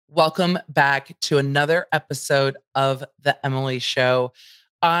Welcome back to another episode of The Emily Show.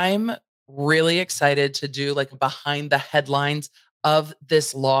 I'm really excited to do like behind the headlines of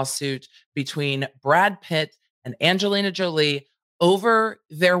this lawsuit between Brad Pitt and Angelina Jolie over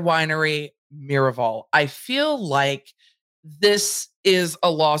their winery, Miraval. I feel like this is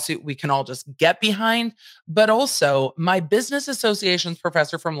a lawsuit we can all just get behind, but also my business associations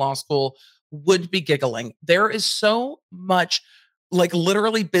professor from law school would be giggling. There is so much like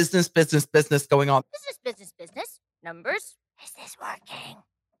literally business going on. Business. Numbers. Is this working?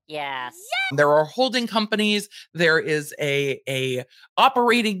 Yes. There are holding companies. There is a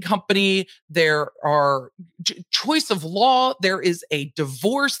operating company. There are choice of law. There is a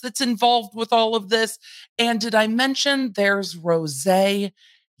divorce that's involved with all of this. And did I mention there's rosé?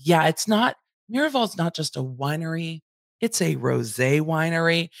 Yeah, it's not, Miraval's not just a winery. It's a rosé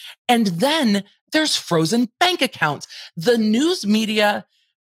winery. And then there's frozen bank accounts. The news media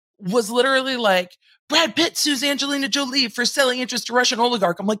was literally like, Brad Pitt sues Angelina Jolie for selling interest to Russian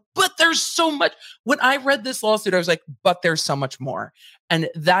oligarch. I'm like, but there's so much. When I read this lawsuit, I was like, but there's so much more. And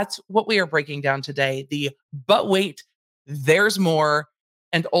that's what we are breaking down today. But wait, there's more.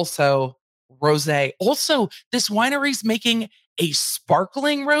 And also rosé. Also, this winery's making a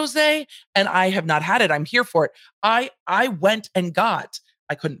sparkling rosé, and I have not had it. I'm here for it. I went and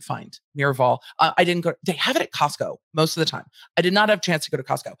I couldn't find Miraval. I didn't go. They have it at Costco most of the time. I did not have a chance to go to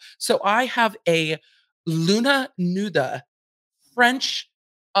Costco. So I have a Luna Nuda French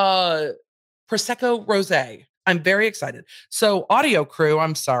Prosecco Rosé. I'm very excited. So audio crew,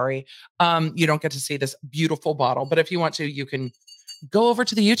 I'm sorry. You don't get to see this beautiful bottle, but if you want to, you can go over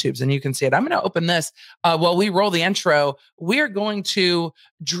to the YouTubes and you can see it. I'm going to open this while we roll the intro. We are going to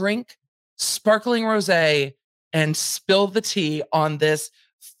drink sparkling rosé and spill the tea on this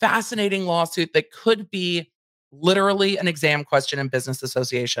fascinating lawsuit that could be literally an exam question in business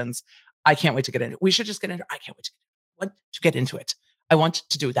associations. I can't wait to get into it. We should just get into it. I can't wait to get into it. I want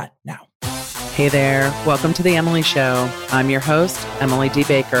to do that now. Hey there. Welcome to The Emily Show. I'm your host, Emily D.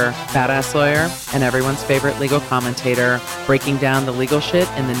 Baker, badass lawyer and everyone's favorite legal commentator, breaking down the legal shit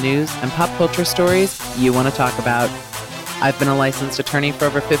in the news and pop culture stories you want to talk about. I've been a licensed attorney for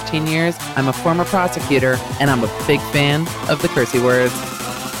over 15 years. I'm a former prosecutor, and I'm a big fan of the cursey words.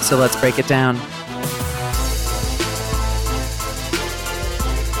 So let's break it down.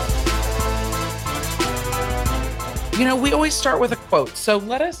 You know, we always start with a quote. So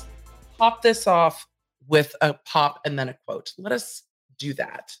let us pop this off with a pop and then a quote. Let us do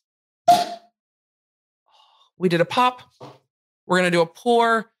that. We did a pop. We're going to do a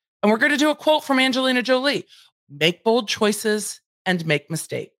pour, and we're going to do a quote from Angelina Jolie. Make bold choices and make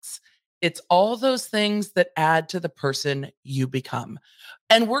mistakes. It's all those things that add to the person you become.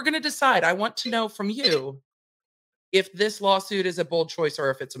 And we're going to decide. I want to know from you if this lawsuit is a bold choice or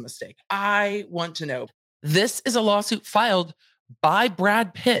if it's a mistake. I want to know. This is a lawsuit filed by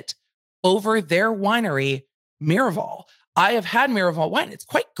Brad Pitt over their winery, Miraval. I have had Miraval wine. It's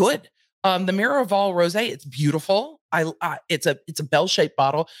quite good. The Miraval rosé, it's beautiful. It's a bell-shaped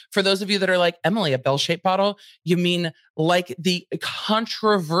bottle. For those of you that are like, Emily, a bell-shaped bottle, you mean like the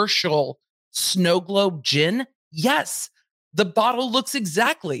controversial Snow Globe gin? Yes. The bottle looks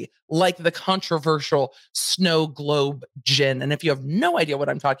exactly like the controversial Snow Globe gin. And if you have no idea what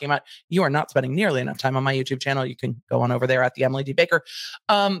I'm talking about, you are not spending nearly enough time on my YouTube channel. You can go on over there at the Emily D. Baker.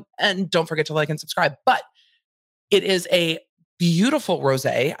 And don't forget to like and subscribe. But it is a beautiful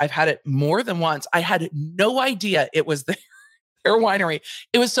rosé. I've had it more than once. I had no idea it was their winery.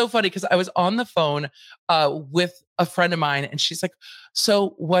 It was so funny because I was on the phone with a friend of mine, and she's like,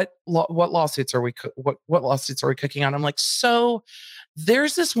 "So what lawsuits are we what lawsuits are we cooking on?" I'm like, "So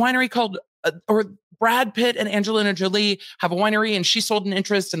there's this winery called or Brad Pitt and Angelina Jolie have a winery, and she sold an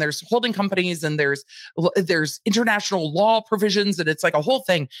interest, and there's holding companies, and there's international law provisions, and it's like a whole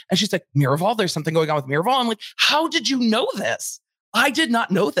thing." And she's like, "Miraval, there's something going on with Miraval." I'm like, "How did you know this?" I did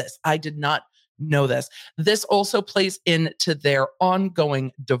not know this. This also plays into their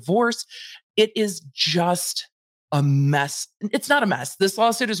ongoing divorce. It is just a mess. It's not a mess. This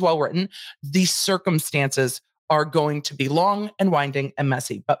lawsuit is well written. The circumstances are going to be long and winding and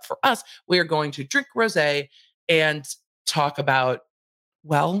messy. But for us, we are going to drink rosé and talk about,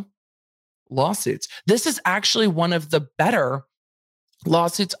 well, lawsuits. This is actually one of the better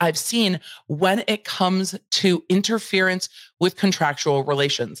lawsuits I've seen when it comes to interference with contractual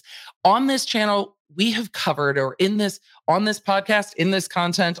relations. On this channel, we have covered, or on this podcast, in this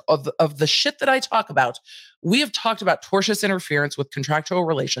content of the shit that I talk about, we have talked about tortious interference with contractual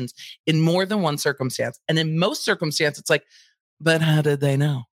relations in more than one circumstance. And in most circumstances, it's like, but how did they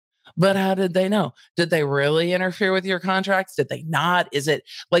know? But how did they know? Did they really interfere with your contracts? Did they not? Is it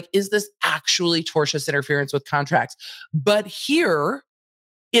like, is this actually tortious interference with contracts? But here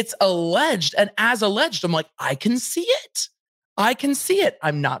it's alleged. And as alleged, I'm like, I can see it. I can see it.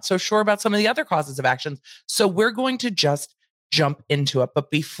 I'm not so sure about some of the other causes of actions. So we're going to just jump into it. But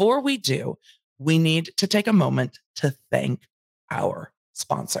before we do, we need to take a moment to thank our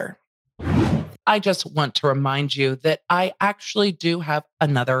sponsor. I just want to remind you that I actually do have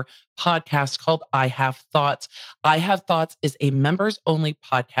another podcast called I Have Thoughts. I Have Thoughts is a members only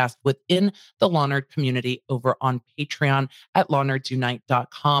podcast within the Law Nerd community over on Patreon at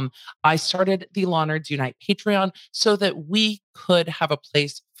lawnerdsunite.com. I started the Law Nerds Unite Patreon so that we could have a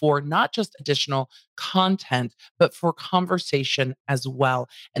place for not just additional content, but for conversation as well.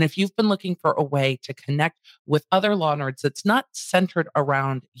 And if you've been looking for a way to connect with other law nerds that's not centered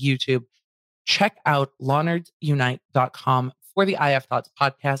around YouTube, check out lawnerdsunite.com for the IF Thoughts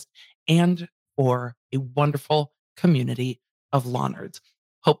podcast and for a wonderful community of law nerds.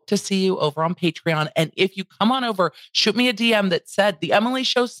 Hope to see you over on Patreon. And if you come on over, shoot me a DM that said the Emily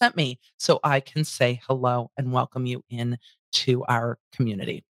Show sent me so I can say hello and welcome you in to our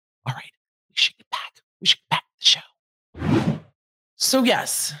community. All right, we should get back. We should get back to the show. So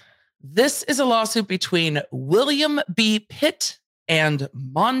yes, this is a lawsuit between William B. Pitt and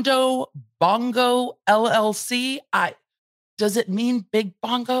Mondo Bongo LLC. Does it mean big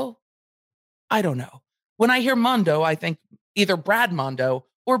bongo? I don't know. When I hear Mondo, I think either Brad Mondo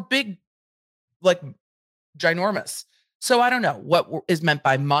or big, like ginormous. So I don't know what is meant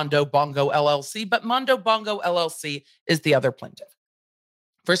by Mondo Bongo LLC, but Mondo Bongo LLC is the other plaintiff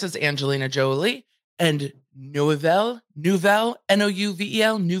versus Angelina Jolie and Nouvel, Nouvel,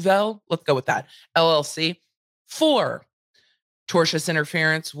 Nouvel, let's go with that, LLC, for tortious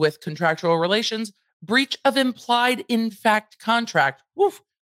interference with contractual relations, breach of implied in fact contract,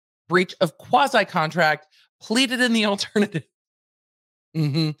 breach of quasi-contract, pleaded in the alternative,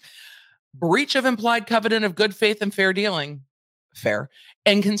 breach of implied covenant of good faith and fair dealing, fair,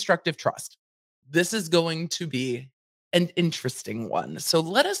 and constructive trust. This is going to be an interesting one. So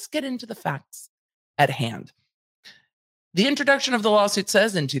let us get into the facts at hand. The introduction of the lawsuit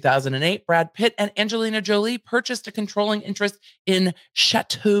says in 2008, Brad Pitt and Angelina Jolie purchased a controlling interest in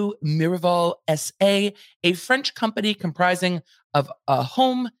Chateau Miraval SA, a French company comprising of a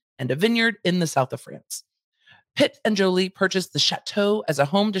home and a vineyard in the south of France. Pitt and Jolie purchased the chateau as a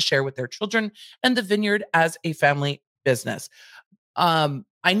home to share with their children and the vineyard as a family business. I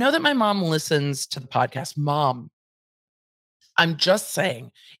know that my mom listens to the podcast. Mom, I'm just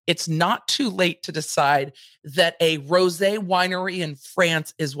saying, it's not too late to decide that a rosé winery in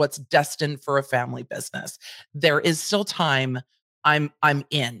France is what's destined for a family business. There is still time. I'm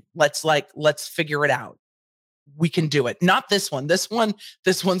in. Let's figure it out. We can do it. Not this one. This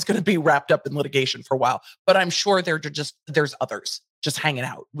one's going to be wrapped up in litigation for a while, but I'm sure there's others just hanging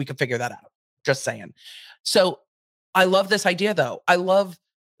out. We can figure that out. Just saying. So I love this idea though. I love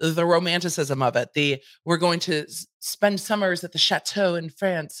the romanticism of it. We're going to spend summers at the chateau in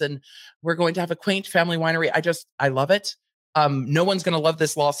France and we're going to have a quaint family winery. I love it. No one's going to love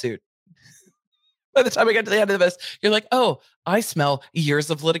this lawsuit. By the time we get to the end of this, you're like, oh, I smell years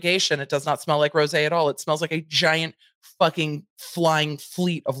of litigation. It does not smell like rosé at all. It smells like a giant fucking flying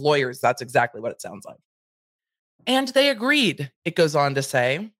fleet of lawyers. That's exactly what it sounds like. And they agreed, it goes on to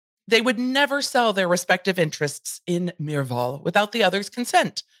say, they would never sell their respective interests in Miraval without the other's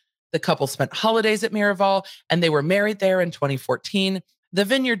consent. The couple spent holidays at Miraval and they were married there in 2014. The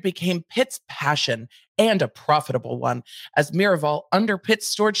vineyard became Pitt's passion and a profitable one, as Miraval, under Pitt's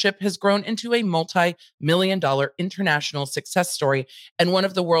stewardship, has grown into a multi-million-dollar international success story and one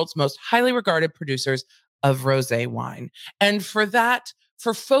of the world's most highly regarded producers of rosé wine. And for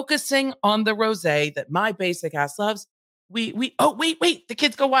focusing on the rosé that my basic ass loves, wait, the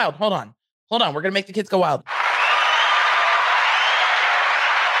kids go wild. Hold on. We're going to make the kids go wild.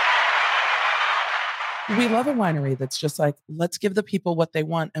 We love a winery that's just like, let's give the people what they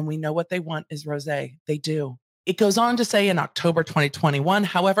want. And we know what they want is rosé. They do. It goes on to say in October 2021,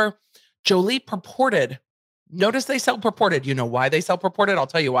 however, Jolie purported, notice they sell purported. You know why they sell purported? I'll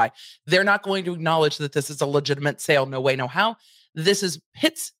tell you why. They're not going to acknowledge that this is a legitimate sale. No way, no how. This is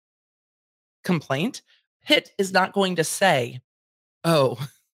Pitt's complaint. Pitt is not going to say, oh,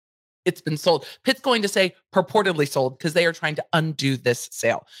 it's been sold. Pitt's going to say purportedly sold because they are trying to undo this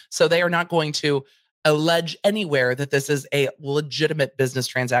sale. So they are not going to allege anywhere that this is a legitimate business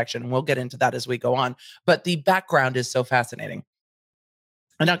transaction. We'll get into that as we go on. But the background is so fascinating.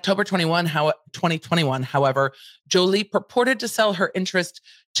 In October 2021, however, Jolie purported to sell her interest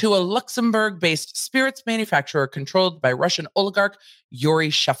to a Luxembourg-based spirits manufacturer controlled by Russian oligarch Yuri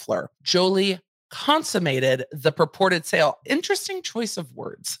Sheffler. Jolie consummated the purported sale. Interesting choice of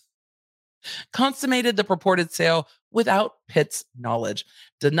words. Consummated the purported sale without Pitt's knowledge,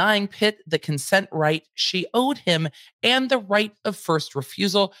 denying Pitt the consent right she owed him and the right of first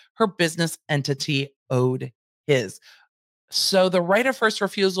refusal her business entity owed his. So the right of first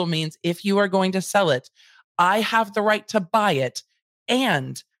refusal means if you are going to sell it, I have the right to buy it.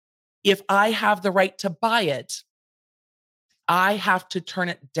 And if I have the right to buy it, I have to turn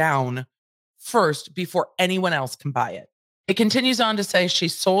it down first before anyone else can buy it. It continues on to say she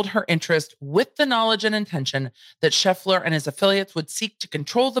sold her interest with the knowledge and intention that Scheffler and his affiliates would seek to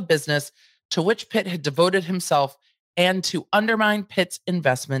control the business to which Pitt had devoted himself and to undermine Pitt's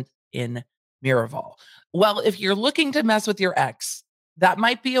investment in Miraval. Well, if you're looking to mess with your ex, that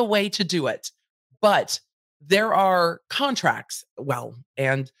might be a way to do it. But there are contracts,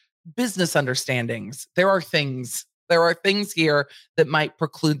 and business understandings. There are things here that might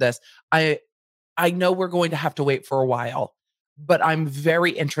preclude this. I know we're going to have to wait for a while, but I'm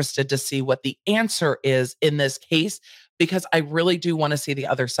very interested to see what the answer is in this case because I really do want to see the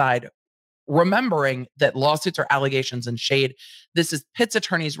other side. Remembering that lawsuits are allegations and shade, this is Pitt's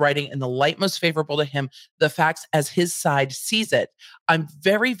attorneys writing in the light most favorable to him, the facts as his side sees it. I'm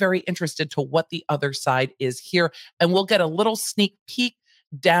very, very interested to what the other side is here, and we'll get a little sneak peek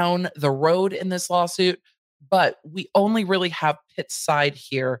down the road in this lawsuit, but we only really have Pitt's side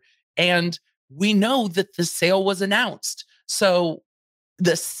here, and we know that the sale was announced. So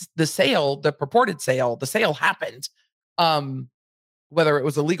the sale, the purported sale, the sale happened. Whether it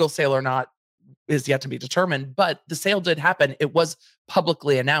was a legal sale or not is yet to be determined, but the sale did happen. It was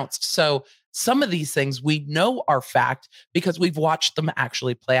publicly announced. So some of these things we know are fact because we've watched them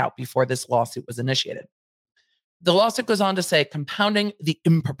actually play out before this lawsuit was initiated. The lawsuit goes on to say, compounding the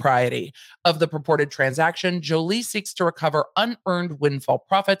impropriety of the purported transaction, Jolie seeks to recover unearned windfall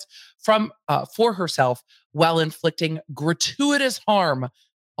profits for herself while inflicting gratuitous harm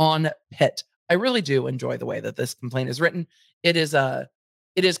on Pitt. I really do enjoy the way that this complaint is written. It is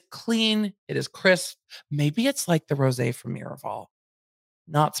clean, it is crisp. Maybe it's like the rosé from Miraval,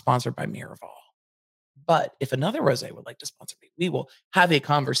 not sponsored by Miraval. But if another rosé would like to sponsor me, we will have a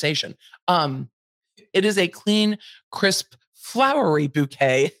conversation. It is a clean, crisp, flowery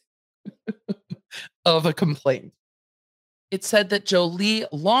bouquet of a complaint. It said that Jolie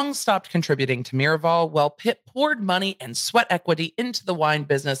long stopped contributing to Miraval while Pitt poured money and sweat equity into the wine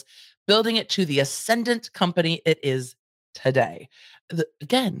business, building it to the ascendant company it is today.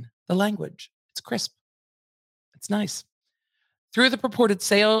 Again, the language, it's crisp. It's nice. Through the purported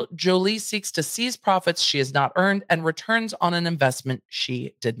sale, Jolie seeks to seize profits she has not earned and returns on an investment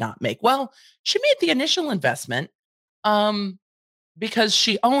she did not make. Well, she made the initial investment because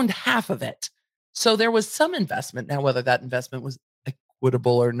she owned half of it. So there was some investment. Now, whether that investment was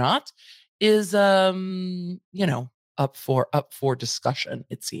equitable or not is, up for discussion,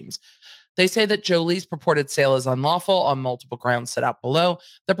 it seems. They say that Jolie's purported sale is unlawful on multiple grounds set out below.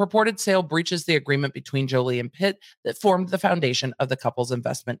 The purported sale breaches the agreement between Jolie and Pitt that formed the foundation of the couple's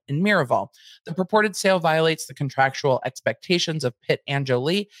investment in Miraval. The purported sale violates the contractual expectations of Pitt and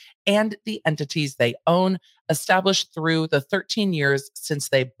Jolie and the entities they own, established through the 13 years since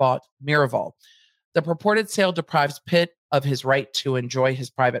they bought Miraval. The purported sale deprives Pitt of his right to enjoy his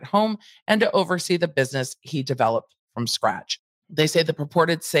private home and to oversee the business he developed from scratch. They say the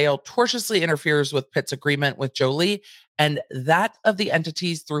purported sale tortiously interferes with Pitt's agreement with Jolie and that of the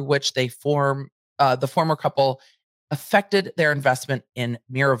entities through which they the former couple affected their investment in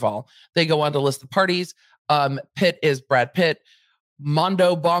Miraval. They go on to list the parties. Pitt is Brad Pitt.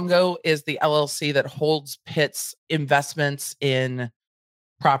 Mondo Bongo is the LLC that holds Pitt's investments in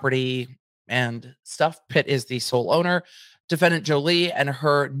property and stuff. Pitt is the sole owner. Defendant Jolie and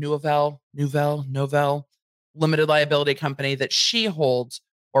her Nouvelle limited liability company that she holds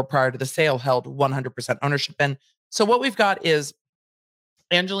or prior to the sale held 100% ownership in. So what we've got is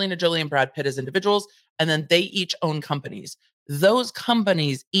Angelina Jolie and Brad Pitt as individuals, and then they each own companies. Those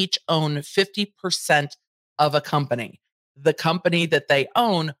companies each own 50% of a company. The company that they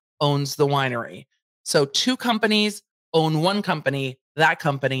own owns the winery. So two companies own one company. That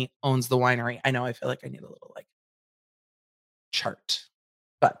company owns the winery. I know I feel like I need a little chart,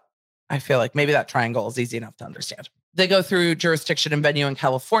 but I feel like maybe that triangle is easy enough to understand. They go through jurisdiction and venue in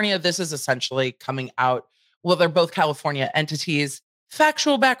California. This is essentially coming out. Well, they're both California entities.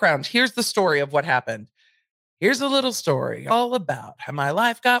 Factual background. Here's the story of what happened. Here's a little story all about how my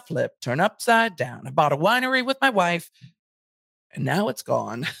life got flipped, turned upside down. I bought a winery with my wife. And now it's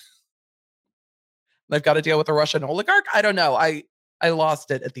gone. They've got to deal with a Russian oligarch. I don't know. I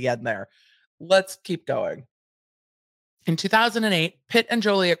lost it at the end there. Let's keep going. In 2008, Pitt and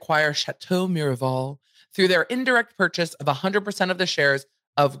Jolie acquire Chateau Miraval through their indirect purchase of 100% of the shares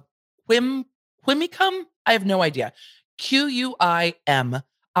of Quimicum. I have no idea. Quimicum.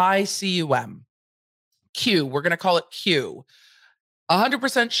 Q. We're going to call it Q.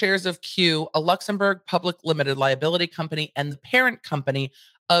 100% shares of Q, a Luxembourg public limited liability company and the parent company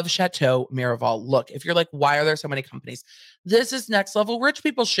of Chateau Miraval. Look, if you're like, why are there so many companies? This is next level rich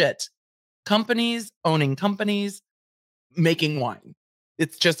people shit. Companies owning companies, making wine.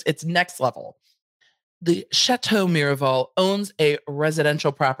 It's next level. The Chateau Miraval owns a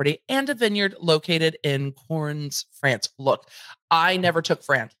residential property and a vineyard located in Corns, France. Look, I never took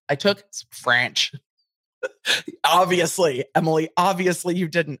French. I took French. Obviously, Emily, obviously you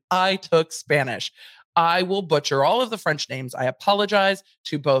didn't. I took Spanish. I will butcher all of the French names. I apologize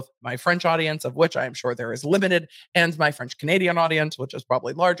to both my French audience, of which I am sure there is limited, and my French Canadian audience, which is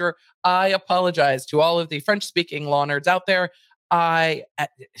probably larger. I apologize to all of the French speaking law nerds out there.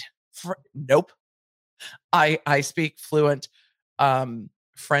 Nope. I speak fluent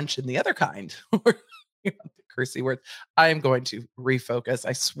French in the other kind. Cursey words. I am going to refocus.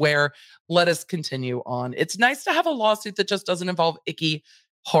 I swear. Let us continue on. It's nice to have a lawsuit that just doesn't involve icky,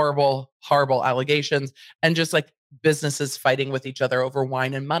 horrible allegations and just like businesses fighting with each other over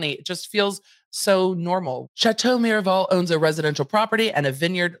wine and money. It just feels so normal. Chateau Miraval owns a residential property and a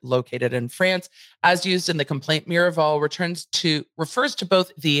vineyard located in France. As used in the complaint, Miraval refers to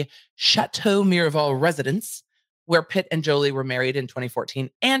both the Chateau Miraval residence, where Pitt and Jolie were married in 2014,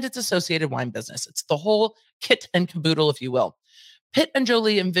 and its associated wine business. It's the whole kit and caboodle, if you will. Pitt and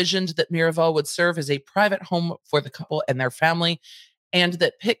Jolie envisioned that Miraval would serve as a private home for the couple and their family, and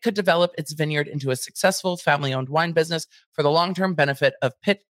that Pitt could develop its vineyard into a successful family-owned wine business for the long-term benefit of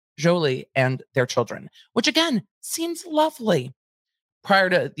Pitt, Jolie, and their children, which again seems lovely. Prior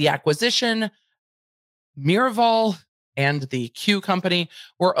to the acquisition, Miraval and the Q Company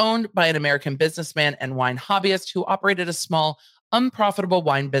were owned by an American businessman and wine hobbyist who operated a small, unprofitable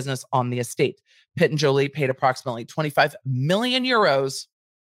wine business on the estate. Pitt and Jolie paid approximately 25 million euros.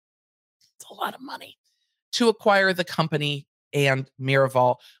 It's a lot of money to acquire the company and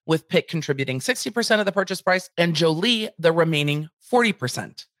Miraval, with Pitt contributing 60% of the purchase price and Jolie the remaining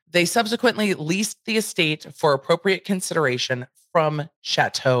 40%. They subsequently leased the estate for appropriate consideration from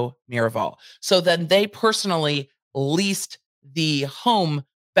Chateau Miraval. So then they personally leased the home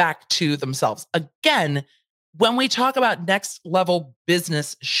back to themselves. Again, when we talk about next level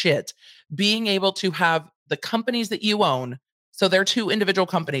business shit, being able to have the companies that you own, so they're two individual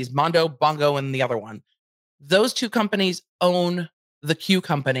companies, Mondo, Bongo, and the other one. Those two companies own the Q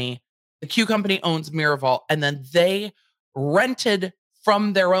Company. The Q Company owns Miraval, and then they rented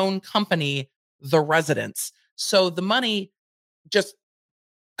from their own company the residence. So the money just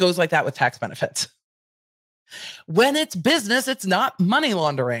goes like that with tax benefits. When it's business, it's not money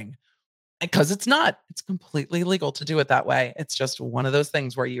laundering, because it's not. It's completely legal to do it that way. It's just one of those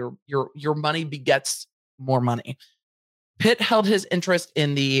things where your money begets more money. Pitt held his interest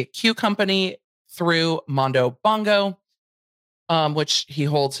in the Q Company through Mondo Bongo, which he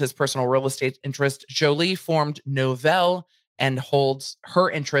holds his personal real estate interest. Jolie formed Novell and holds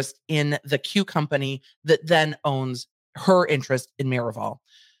her interest in the Q Company that then owns her interest in Miraval.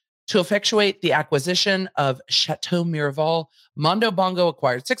 To effectuate the acquisition of Chateau Miraval, Mondo Bongo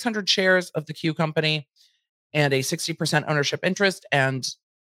acquired 600 shares of the Q Company and a 60% ownership interest, and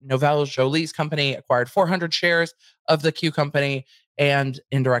Novell Jolie's company acquired 400 shares of the Q Company and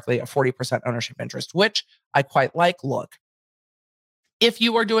indirectly a 40% ownership interest, which I quite like. Look, if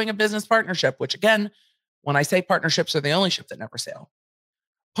you are doing a business partnership, which again, when I say partnerships are the only ship that never sail,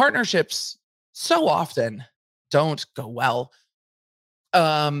 partnerships so often don't go well.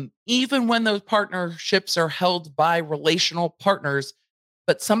 Even when those partnerships are held by relational partners,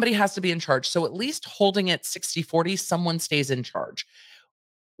 but somebody has to be in charge. So at least holding it 60-40, someone stays in charge.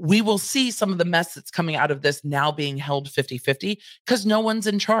 We will see some of the mess that's coming out of this now being held 50-50 because no one's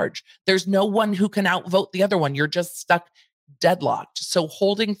in charge. There's no one who can outvote the other one. You're just stuck deadlocked. So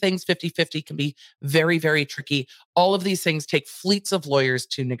holding things 50-50 can be very, very tricky. All of these things take fleets of lawyers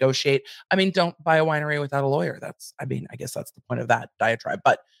to negotiate. I mean, don't buy a winery without a lawyer. I guess that's the point of that diatribe.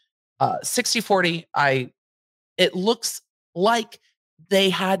 But 60-40, it looks like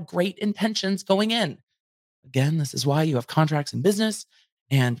they had great intentions going in. Again, this is why you have contracts in business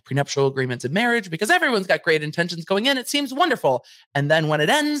and prenuptial agreements in marriage, because everyone's got great intentions going in. It seems wonderful. And then when it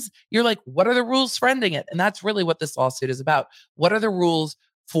ends, you're like, what are the rules for ending it? And that's really what this lawsuit is about. What are the rules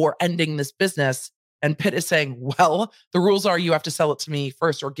for ending this business And Pitt is saying, well, the rules are you have to sell it to me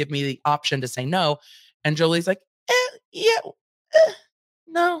first or give me the option to say no. And Jolie's like,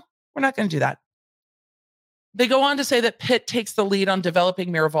 no, we're not going to do that. They go on to say that Pitt takes the lead on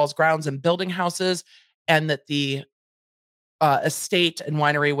developing Miraval's grounds and building houses, and that the estate and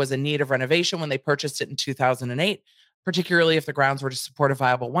winery was in need of renovation when they purchased it in 2008, particularly if the grounds were to support a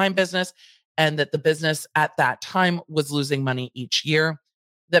viable wine business, and that the business at that time was losing money each year.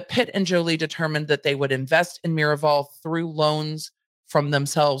 That Pitt and Jolie determined that they would invest in Miraval through loans from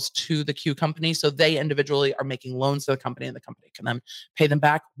themselves to the Q company. So they individually are making loans to the company, and the company can then pay them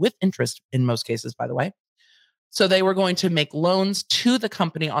back with interest in most cases, by the way. So they were going to make loans to the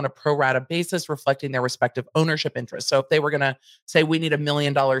company on a pro rata basis, reflecting their respective ownership interests. So if they were going to say, we need $1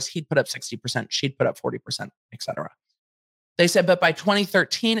 million, he'd put up 60%, she'd put up 40%, et cetera. They said, but by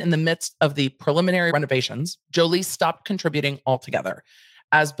 2013, in the midst of the preliminary renovations, Jolie stopped contributing altogether.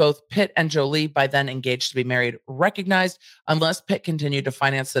 As both Pitt and Jolie, by then engaged to be married, recognized, unless Pitt continued to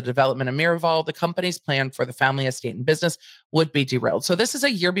finance the development of Miraval, the company's plan for the family estate and business would be derailed. So this is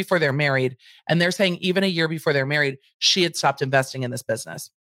a year before they're married, and they're saying even a year before they're married, she had stopped investing in this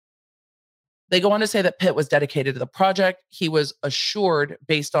business. They go on to say that Pitt was dedicated to the project. He was assured,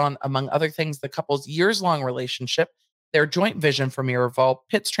 based on, among other things, the couple's years-long relationship, their joint vision for Miraval,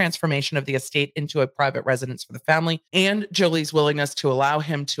 Pitt's transformation of the estate into a private residence for the family, and Jolie's willingness to allow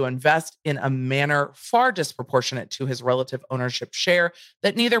him to invest in a manner far disproportionate to his relative ownership share,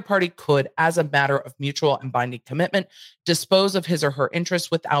 that neither party could, as a matter of mutual and binding commitment, dispose of his or her interests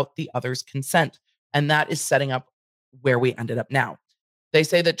without the other's consent. And that is setting up where we ended up now. They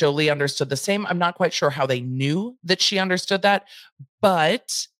say that Jolie understood the same. I'm not quite sure how they knew that she understood that,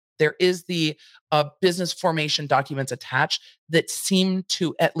 but there is the business formation documents attached that seem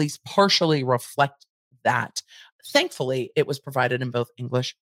to at least partially reflect that. Thankfully, it was provided in both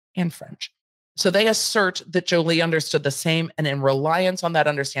English and French. So they assert that Jolie understood the same, and in reliance on that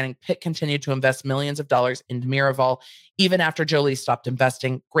understanding, Pitt continued to invest millions of dollars into Miraval, even after Jolie stopped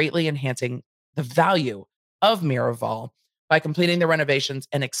investing, greatly enhancing the value of Miraval by completing the renovations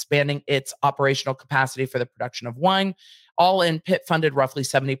and expanding its operational capacity for the production of wine. All in, Pitt funded roughly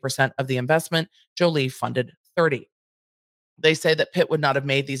 70% of the investment. Jolie funded 30%. They say that Pitt would not have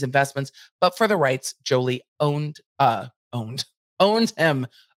made these investments, but for the rights Jolie owed him.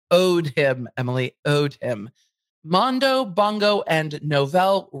 Mondo, Bongo, and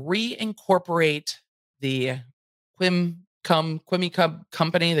Novel reincorporate the Quimicum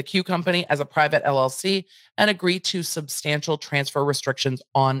company, the Q company, as a private LLC, and agree to substantial transfer restrictions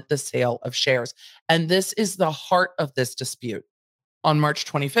on the sale of shares. And this is the heart of this dispute. On March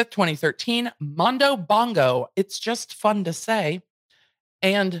 25th, 2013, Mondo Bongo, it's just fun to say,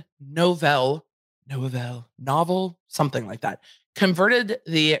 and Novel, something like that, converted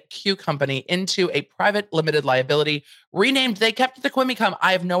the Q company into a private limited liability, renamed, they kept the Quimicum.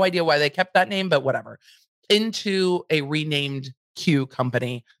 I have no idea why they kept that name, but whatever, into a renamed Q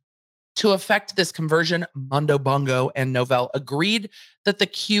company. To effect this conversion, Mondo Bongo and Novel agreed that the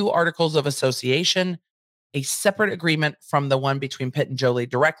Q Articles of Association, a separate agreement from the one between Pitt and Jolie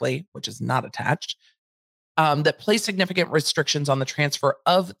directly, which is not attached, that placed significant restrictions on the transfer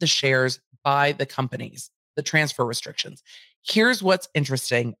of the shares by the companies, the transfer restrictions. Here's what's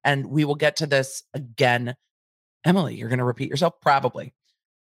interesting, and we will get to this again. Emily, you're going to repeat yourself? Probably.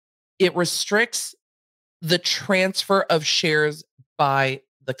 It restricts the transfer of shares by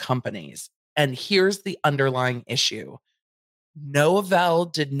the companies. And here's the underlying issue. Novel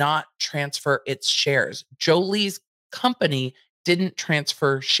did not transfer its shares. Jolie's company didn't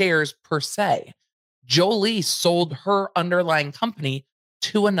transfer shares per se. Jolie sold her underlying company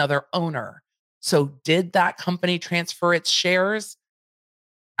to another owner. So did that company transfer its shares?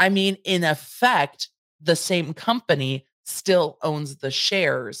 I mean, in effect, the same company still owns the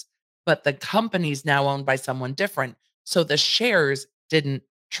shares, but the company's now owned by someone different. So the shares didn't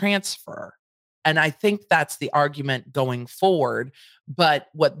transfer. And I think that's the argument going forward. But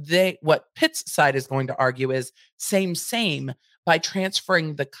what Pitt's side is going to argue is same. By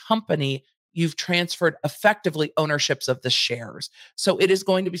transferring the company, you've transferred effectively ownerships of the shares. So it is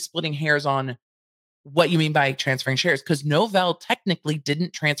going to be splitting hairs on what you mean by transferring shares, because Novel technically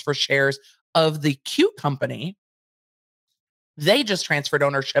didn't transfer shares of the Q company. They just transferred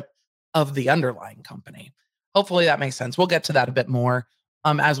ownership of the underlying company. Hopefully that makes sense. We'll get to that a bit more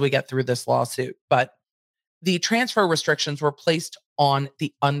as we get through this lawsuit. But the transfer restrictions were placed on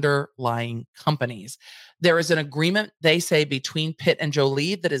the underlying companies. There is an agreement, they say, between Pitt and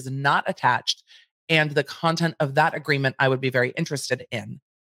Jolie that is not attached, and the content of that agreement I would be very interested in.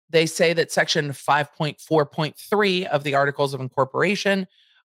 They say that section 5.4.3 of the Articles of Incorporation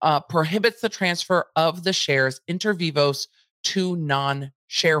prohibits the transfer of the shares inter vivos to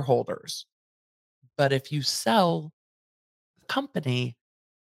non-shareholders. But if you sell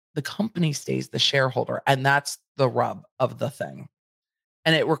the company stays the shareholder. And that's the rub of the thing.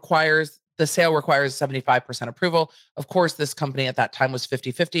 And the sale requires 75% approval. Of course, this company at that time was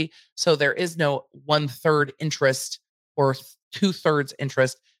 50-50. So there is no 1/3 interest or 2/3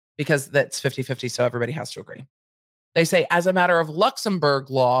 interest because that's 50-50. So everybody has to agree. They say, as a matter of Luxembourg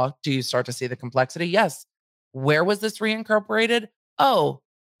law, do you start to see the complexity? Yes. Where was this reincorporated? Oh,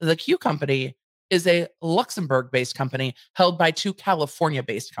 the Q company is a Luxembourg-based company held by two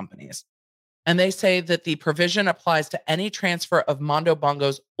California-based companies. And they say that the provision applies to any transfer of Mondo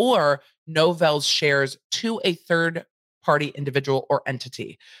Bongo's or Novel's shares to a third party individual or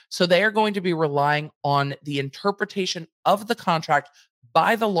entity. So they are going to be relying on the interpretation of the contract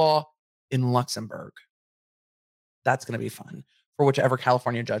by the law in Luxembourg. That's going to be fun for whichever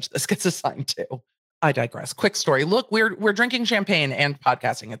California judge this gets assigned to. I digress. Quick story. Look, we're drinking champagne and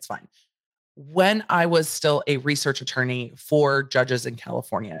podcasting. It's fine. When I was still a research attorney for judges in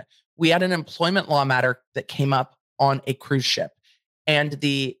California, we had an employment law matter that came up on a cruise ship. And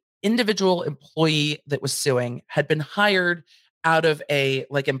the individual employee that was suing had been hired out of a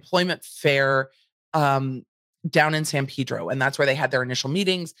employment fair down in San Pedro. And that's where they had their initial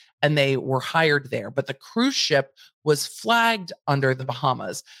meetings and they were hired there. But the cruise ship was flagged under the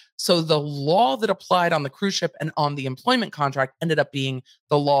Bahamas. So the law that applied on the cruise ship and on the employment contract ended up being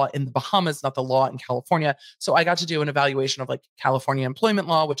the law in the Bahamas, not the law in California. So I got to do an evaluation of California employment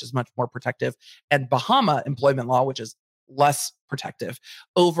law, which is much more protective, and Bahama employment law, which is less protective,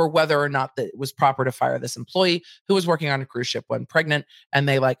 over whether or not that it was proper to fire this employee who was working on a cruise ship when pregnant. And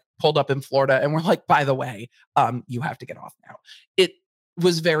they pulled up in Florida and were like, by the way, you have to get off now. It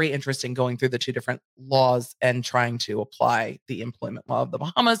was very interesting going through the two different laws and trying to apply the employment law of the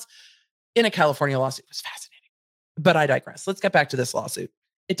Bahamas in a California lawsuit. It was fascinating. But I digress. Let's get back to this lawsuit.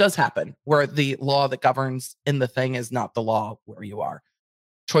 It does happen where the law that governs in the thing is not the law where you are.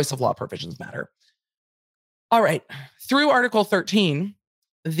 Choice of law provisions matter. All right. Through Article 13,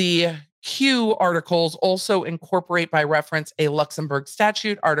 the Q articles also incorporate by reference a Luxembourg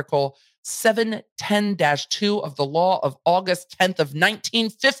statute, Article 710-2 of the law of August 10th of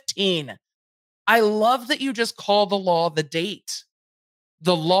 1915. I love that you just call the law the date.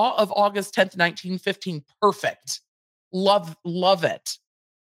 The law of August 10th, 1915. Perfect. Love it.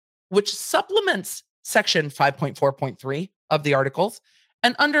 Which supplements section 5.4.3 of the articles.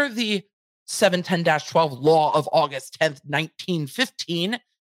 And under the 710-12 law of August 10th, 1915,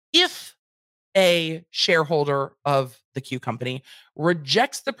 if a shareholder of the Q company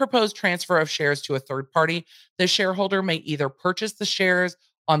rejects the proposed transfer of shares to a third party, the shareholder may either purchase the shares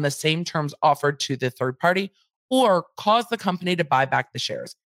on the same terms offered to the third party or cause the company to buy back the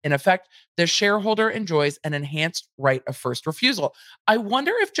shares. In effect, the shareholder enjoys an enhanced right of first refusal. I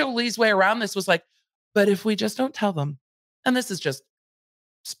wonder if Jolie's way around this was but if we just don't tell them, and this is just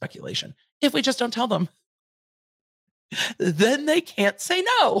speculation, if we just don't tell them, then they can't say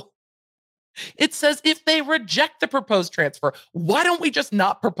no. It says if they reject the proposed transfer, why don't we just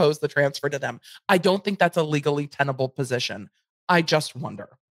not propose the transfer to them? I don't think that's a legally tenable position. I just wonder.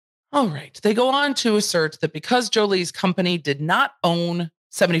 All right. They go on to assert that because Jolie's company did not own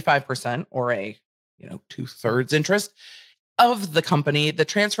 75% or a 2/3 interest of the company, the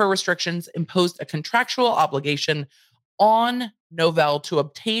transfer restrictions imposed a contractual obligation on Novel to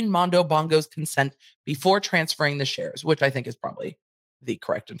obtain Mondo Bongo's consent before transferring the shares, which I think is probably the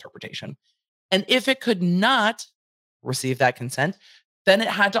correct interpretation. And if it could not receive that consent, then it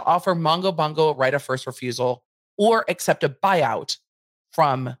had to offer Mondo Bongo a right of first refusal or accept a buyout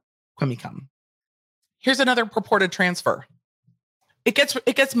from Quimicum. Here's another purported transfer. It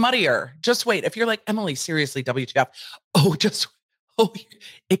gets muddier. Just wait. If you're like, Emily, seriously, WTF?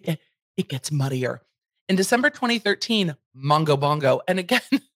 It gets muddier. In December 2013, Mongo Bongo, and again,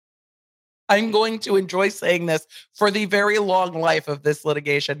 I'm going to enjoy saying this for the very long life of this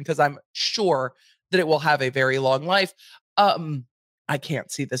litigation because I'm sure that it will have a very long life. I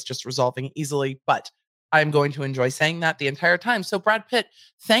can't see this just resolving easily, but I'm going to enjoy saying that the entire time. So Brad Pitt,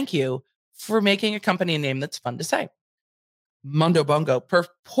 thank you for making a company name that's fun to say. Mondo Bongo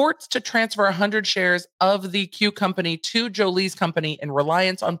purports to transfer 100 shares of the Q company to Jolie's company in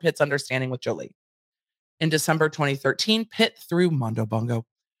reliance on Pitt's understanding with Jolie. In December 2013, Pitt, through Mondo Bongo,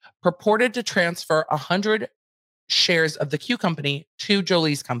 purported to transfer 100 shares of the Q company to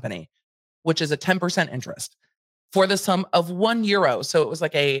Jolie's company, which is a 10% interest, for the sum of €1. So it was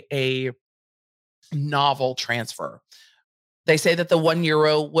like a novel transfer. They say that the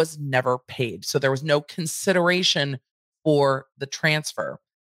 €1 was never paid. So there was no consideration for the transfer.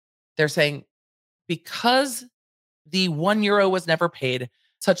 They're saying because the €1 was never paid,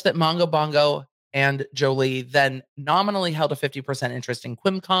 such that Mongo Bongo and Jolie then nominally held a 50% interest in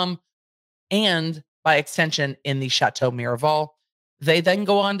Quimcom and by extension in the Chateau Miraval. They then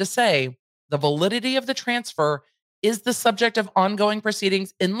go on to say the validity of the transfer is the subject of ongoing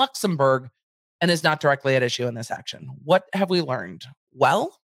proceedings in Luxembourg and is not directly at issue in this action. What have we learned?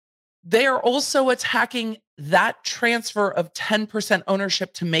 Well, they are also attacking that transfer of 10%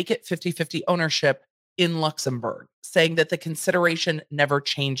 ownership to make it 50-50 ownership in Luxembourg, saying that the consideration never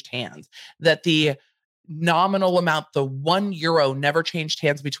changed hands, that the nominal amount, the €1, never changed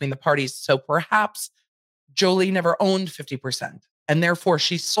hands between the parties. So perhaps Jolie never owned 50%, and therefore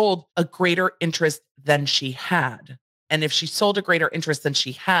she sold a greater interest than she had. And if she sold a greater interest than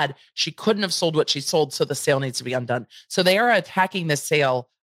she had, she couldn't have sold what she sold, so the sale needs to be undone. So they are attacking the sale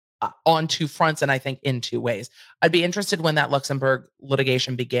on two fronts, and I think in two ways. I'd be interested when that Luxembourg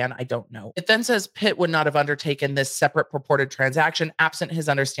litigation began. I don't know. It then says Pitt would not have undertaken this separate purported transaction absent his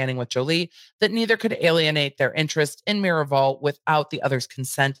understanding with Jolie that neither could alienate their interest in Miraval without the other's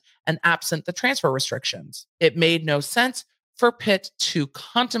consent and absent the transfer restrictions. It made no sense for Pitt to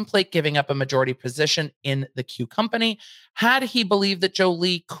contemplate giving up a majority position in the Q company had he believed that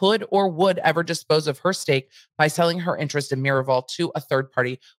Jolie could or would ever dispose of her stake by selling her interest in Miraval to a third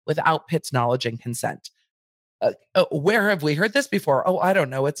party without Pitt's knowledge and consent. Where have we heard this before? Oh, I don't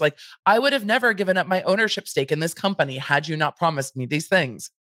know. It's like, I would have never given up my ownership stake in this company had you not promised me these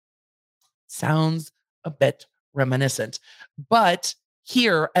things. Sounds a bit reminiscent. But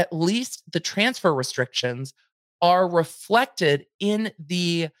here, at least the transfer restrictions are reflected in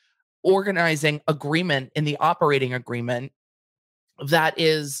the organizing agreement, in the operating agreement that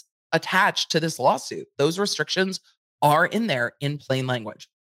is attached to this lawsuit. Those restrictions are in there in plain language.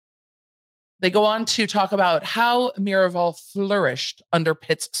 They go on to talk about how Miraval flourished under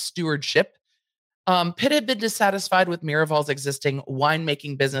Pitt's stewardship. Pitt had been dissatisfied with Miraval's existing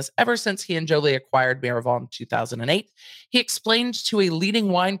winemaking business ever since he and Jolie acquired Miraval in 2008. He explained to a leading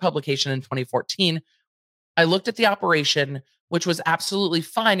wine publication in 2014, I looked at the operation, which was absolutely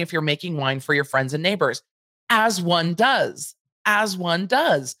fine if you're making wine for your friends and neighbors, as one does.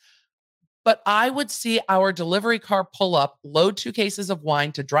 But I would see our delivery car pull up, load 2 cases of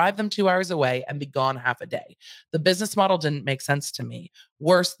wine to drive them 2 hours away and be gone half a day. The business model didn't make sense to me.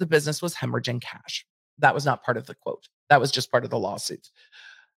 Worse, the business was hemorrhaging cash. That was not part of the quote. That was just part of the lawsuit.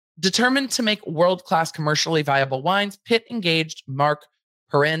 Determined to make world-class commercially viable wines, Pitt engaged Marc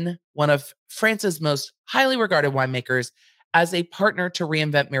Perrin, one of France's most highly regarded winemakers, as a partner to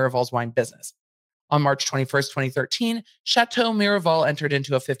reinvent Miraval's wine business. On March 21st, 2013, Chateau Miraval entered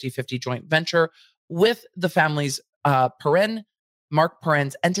into a 50-50 joint venture with the family's Perrin, Marc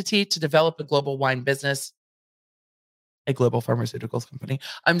Perrin's entity, to develop a global wine business, a global pharmaceuticals company.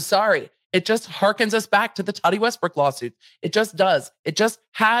 I'm sorry. It just harkens us back to the Toddy Westbrook lawsuit. It just does. It just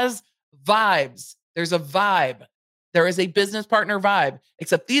has vibes. There's a vibe. There is a business partner vibe,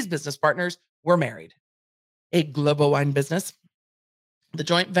 except these business partners were married. A global wine business. The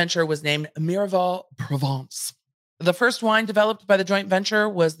joint venture was named Miraval Provence. The first wine developed by the joint venture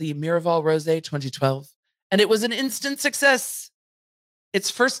was the Miraval Rosé 2012, and it was an instant success.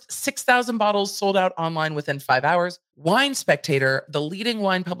 Its first 6,000 bottles sold out online within 5 hours. Wine Spectator, the leading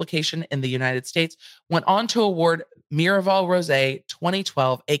wine publication in the United States, went on to award Miraval Rosé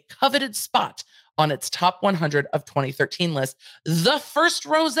 2012 a coveted spot on its top 100 of 2013 list, the first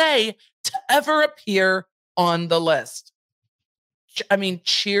rosé to ever appear on the list. I mean,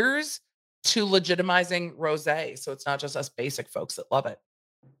 cheers to legitimizing rosé, so it's not just us basic folks that love it.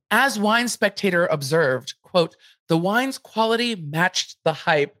 As Wine Spectator observed, quote, the wine's quality matched the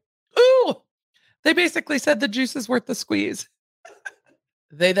hype. Ooh, they basically said the juice is worth the squeeze.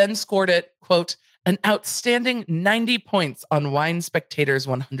 They then scored it, quote, an outstanding 90 points on Wine Spectator's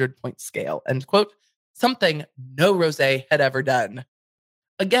 100-point scale, end quote, something no rosé had ever done.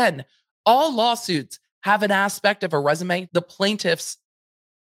 Again, all lawsuits have an aspect of a resume. The plaintiff's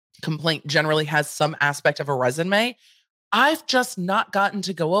complaint generally has some aspect of a resume. I've just not gotten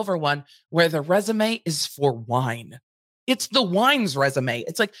to go over one where the resume is for wine. It's the wine's resume.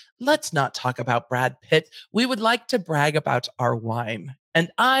 It's like, let's not talk about Brad Pitt. We would like to brag about our wine,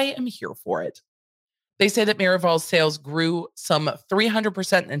 and I am here for it. They say that Miraval's sales grew some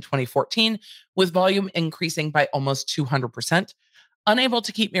 300% in 2014, with volume increasing by almost 200%. Unable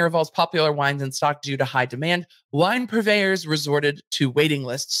to keep Miraval's popular wines in stock due to high demand, wine purveyors resorted to waiting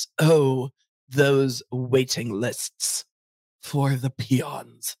lists. Oh, those waiting lists for the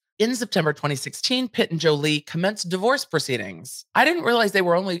peons. In September 2016, Pitt and Jolie commenced divorce proceedings. I didn't realize they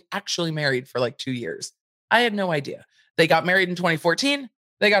were only actually married for like 2 years. I had no idea. They got married in 2014.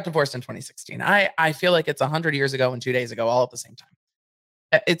 They got divorced in 2016. I feel like it's 100 years ago and 2 days ago, all at the same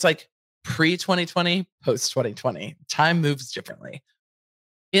time. It's like pre-2020, post-2020. Time moves differently.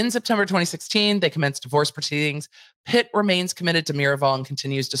 In September 2016, they commenced divorce proceedings. Pitt remains committed to Miraval and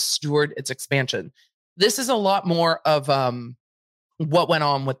continues to steward its expansion. This is a lot more of what went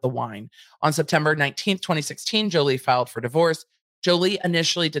on with the wine. On September 19th, 2016, Jolie filed for divorce. Jolie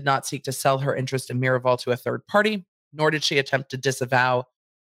initially did not seek to sell her interest in Miraval to a third party, nor did she attempt to disavow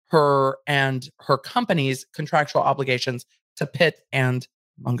her and her company's contractual obligations to Pitt and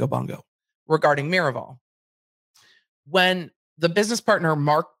Mungo Bongo regarding Miraval. When the business partner,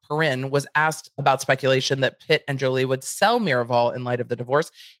 Mark Perrin, was asked about speculation that Pitt and Jolie would sell Miraval in light of the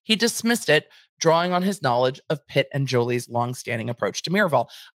divorce, he dismissed it, drawing on his knowledge of Pitt and Jolie's longstanding approach to Miraval.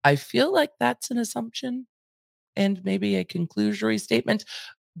 I feel like that's an assumption and maybe a conclusory statement,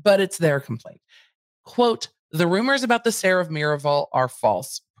 but it's their complaint. Quote, "The rumors about the sale of Miraval are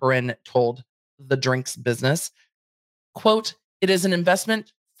false," Perrin told the drinks business. Quote, "It is an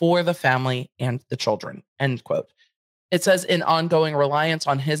investment for the family and the children," end quote. It says, in ongoing reliance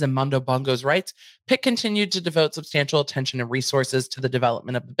on his and Mungo Bongo's rights, Pitt continued to devote substantial attention and resources to the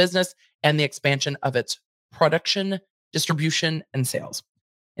development of the business and the expansion of its production, distribution, and sales.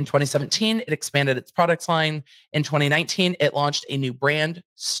 In 2017, it expanded its products line. In 2019, it launched a new brand,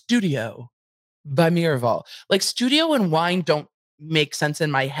 Studio by Miraval. Like, studio and wine don't make sense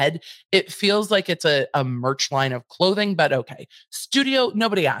in my head. It feels like it's a merch line of clothing, but okay. Studio,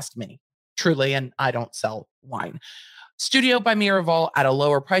 nobody asked me, truly, and I don't sell wine. Studio by Miraval at a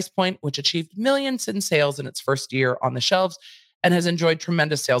lower price point, which achieved millions in sales in its first year on the shelves and has enjoyed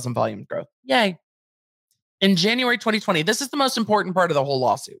tremendous sales and volume growth. Yay. In January 2020, this is the most important part of the whole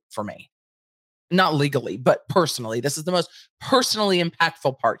lawsuit for me. Not legally, but personally. This is the most personally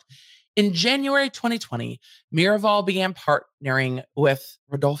impactful part. In January 2020, Miraval began partnering with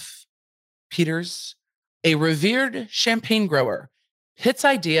Rodolphe Peters, a revered champagne grower. Pitt's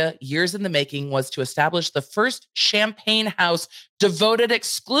idea, years in the making, was to establish the first champagne house devoted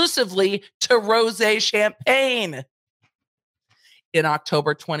exclusively to rosé champagne. In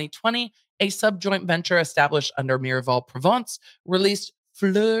October 2020, a subjoint venture established under Miraval Provence released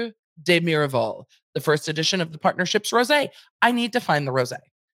Fleur de Miraval, the first edition of the partnership's rosé. I need to find the rosé.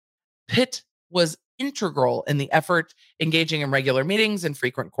 Pitt was integral in the effort, engaging in regular meetings and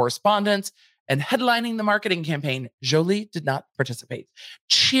frequent correspondence, and headlining the marketing campaign. Jolie did not participate.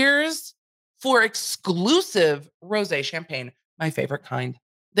 Cheers for exclusive rosé champagne, my favorite kind.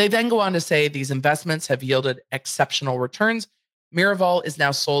 They then go on to say these investments have yielded exceptional returns. Miraval is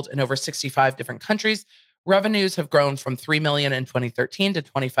now sold in over 65 different countries. Revenues have grown from $3 million in 2013 to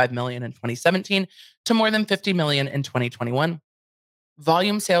 $25 million in 2017 to more than $50 million in 2021.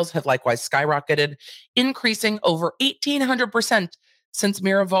 Volume sales have likewise skyrocketed, increasing over 1,800% since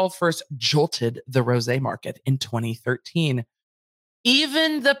Miraval first jolted the rosé market in 2013.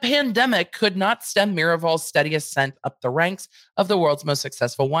 Even the pandemic could not stem Miraval's steady ascent up the ranks of the world's most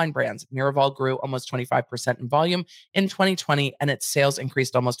successful wine brands. Miraval grew almost 25% in volume in 2020, and its sales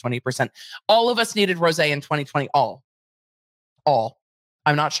increased almost 20%. All of us needed rosé in 2020. All.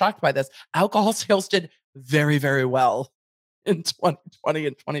 I'm not shocked by this. Alcohol sales did very, very well in 2020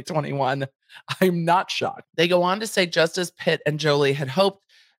 and 2021. I'm not shocked. They go on to say, just as Pitt and Jolie had hoped,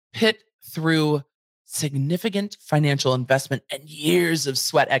 Pitt, through significant financial investment and years of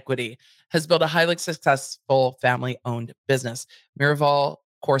sweat equity, has built a highly successful family-owned business. Miraval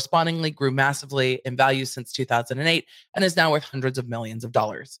correspondingly grew massively in value since 2008 and is now worth hundreds of millions of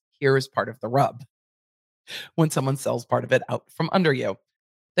dollars. Here is part of the rub. When someone sells part of it out from under you.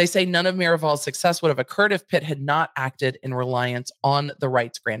 They say none of Miraval's success would have occurred if Pitt had not acted in reliance on the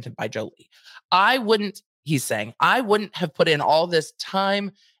rights granted by Jolie. He's saying, I wouldn't have put in all this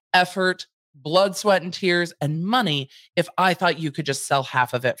time, effort, blood, sweat, and tears, and money if I thought you could just sell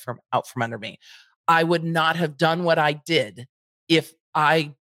half of it out from under me. I would not have done what I did if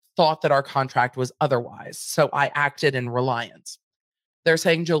I thought that our contract was otherwise. So I acted in reliance. They're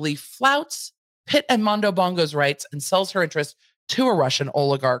saying Jolie flouts Pitt and Mungo Bongo's rights and sells her interest to a Russian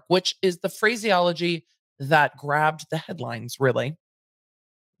oligarch, which is the phraseology that grabbed the headlines, really.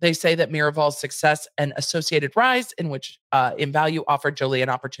 They say that Miraval's success and associated rise in value offered Jolie an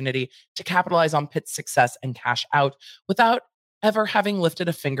opportunity to capitalize on Pitt's success and cash out without ever having lifted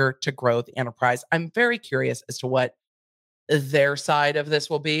a finger to grow the enterprise. I'm very curious as to what their side of this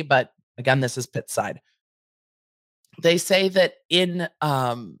will be, but again, this is Pitt's side. They say that in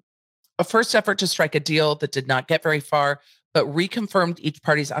a first effort to strike a deal that did not get very far, but reconfirmed each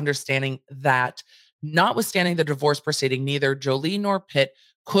party's understanding that, notwithstanding the divorce proceeding, neither Jolie nor Pitt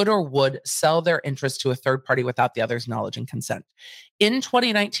could or would sell their interest to a third party without the other's knowledge and consent. In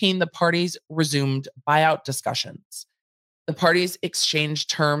 2019, the parties resumed buyout discussions. The parties exchanged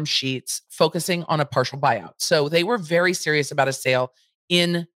term sheets focusing on a partial buyout. So they were very serious about a sale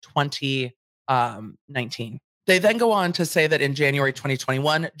in 2019. They then go on to say that in January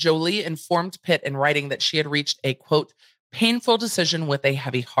 2021, Jolie informed Pitt in writing that she had reached a, quote, painful decision with a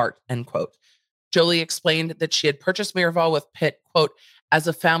heavy heart, end quote. Jolie explained that she had purchased Miraval with Pitt, quote, as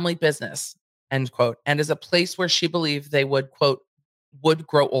a family business, end quote, and as a place where she believed they would, quote, would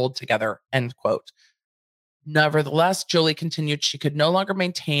grow old together, end quote. Nevertheless, Jolie continued she could no longer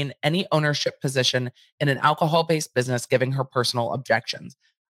maintain any ownership position in an alcohol-based business, giving her personal objections.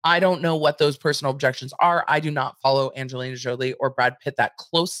 I don't know what those personal objections are. I do not follow Angelina Jolie or Brad Pitt that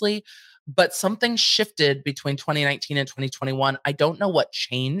closely, but something shifted between 2019 and 2021. I don't know what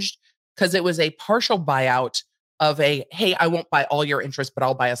changed because it was a partial buyout of a, hey, I won't buy all your interest, but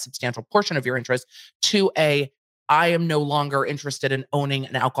I'll buy a substantial portion of your interest, to a, I am no longer interested in owning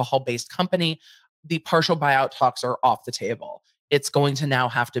an alcohol-based company. The partial buyout talks are off the table. It's going to now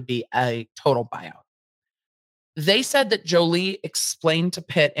have to be a total buyout. They said that Jolie explained to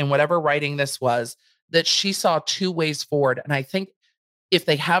Pitt in whatever writing this was that she saw two ways forward. And I think if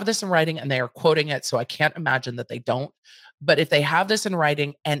they have this in writing and they are quoting it, so I can't imagine that they don't, but if they have this in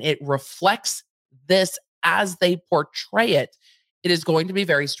writing and it reflects this as they portray it, it is going to be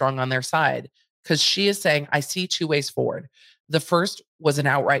very strong on their side because she is saying, I see two ways forward. The first was an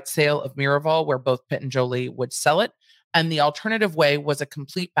outright sale of Miraval where both Pitt and Jolie would sell it. And the alternative way was a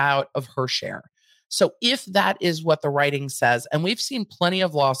complete buyout of her share. So if that is what the writing says, and we've seen plenty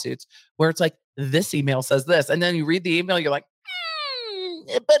of lawsuits where it's like, this email says this, and then you read the email, you're like,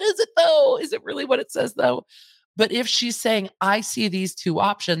 but is it though? Is it really what it says though? But if she's saying, I see these two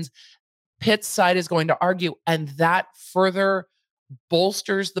options, Pitt's side is going to argue, and that further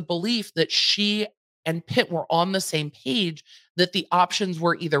bolsters the belief that she and Pitt were on the same page, that the options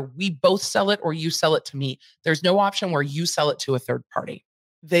were either we both sell it or you sell it to me. There's no option where you sell it to a third party.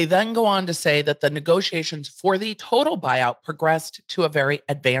 They then go on to say that the negotiations for the total buyout progressed to a very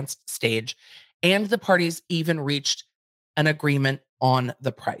advanced stage, and the parties even reached an agreement on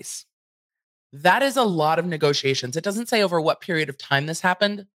the price. That is a lot of negotiations. It doesn't say over what period of time this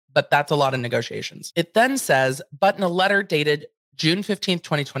happened, but that's a lot of negotiations. It then says, but in a letter dated June 15th,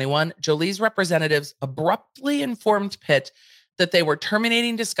 2021, Jolie's representatives abruptly informed Pitt that they were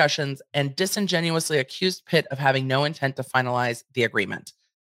terminating discussions and disingenuously accused Pitt of having no intent to finalize the agreement.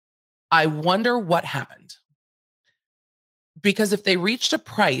 I wonder what happened. Because if they reached a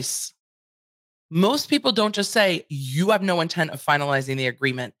price, most people don't just say, you have no intent of finalizing the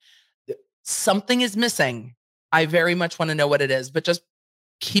agreement. Something is missing. I very much want to know what it is, but just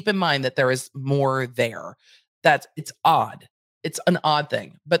keep in mind that there is more there. It's odd. It's an odd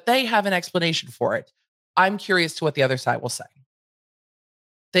thing, but they have an explanation for it. I'm curious to what the other side will say.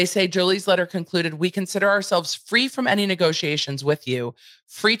 They say Jolie's letter concluded, we consider ourselves free from any negotiations with you,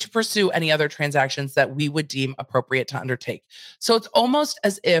 free to pursue any other transactions that we would deem appropriate to undertake. So it's almost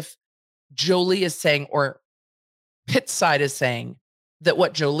as if Jolie is saying, or Pitt's side is saying, that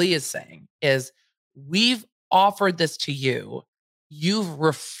what Jolie is saying is, we've offered this to you. You've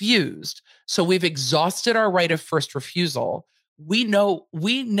refused. So we've exhausted our right of first refusal. We know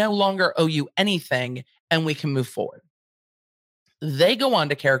we no longer owe you anything and we can move forward. They go on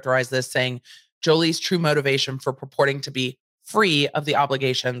to characterize this saying Jolie's true motivation for purporting to be free of the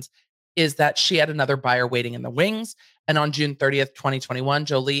obligations is that she had another buyer waiting in the wings. And on June 30th, 2021,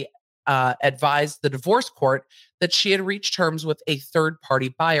 Jolie advised the divorce court that she had reached terms with a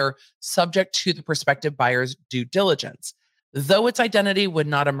third-party buyer subject to the prospective buyer's due diligence. Though its identity would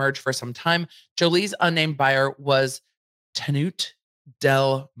not emerge for some time, Jolie's unnamed buyer was Tenute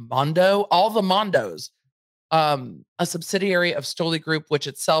del Mondo, all the Mondos, a subsidiary of Jolie Group, which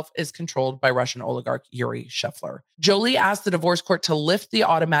itself is controlled by Russian oligarch Yuri Shefler. Jolie asked the divorce court to lift the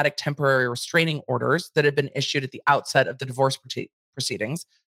automatic temporary restraining orders that had been issued at the outset of the divorce proceedings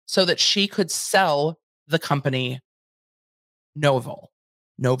so that she could sell the company Novel.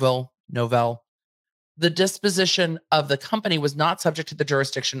 The disposition of the company was not subject to the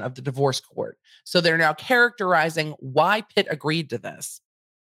jurisdiction of the divorce court. So they're now characterizing why Pitt agreed to this.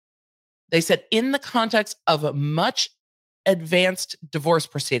 They said, in the context of much advanced divorce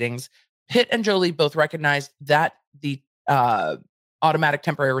proceedings, Pitt and Jolie both recognized that the automatic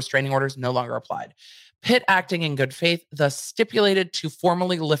temporary restraining orders no longer applied. Pitt, acting in good faith, thus stipulated to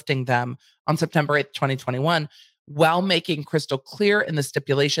formally lifting them on September 8th, 2021, while making crystal clear in the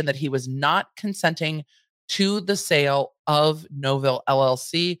stipulation that he was not consenting to the sale of Noville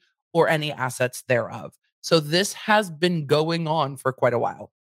LLC or any assets thereof. So this has been going on for quite a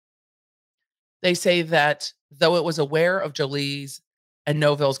while. They say that though it was aware of Jolie's and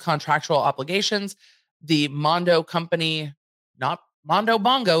Noville's contractual obligations, the Mondo company, not Mondo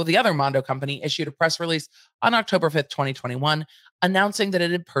Bongo, the other Mondo company, issued a press release on October 5th, 2021, announcing that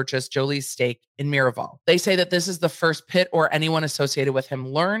it had purchased Jolie's stake in Miraval. They say that this is the first Pitt or anyone associated with him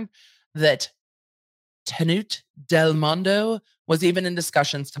learned that Tenute Del Mondo was even in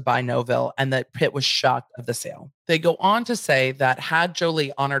discussions to buy Noville and that Pitt was shocked of the sale. They go on to say that had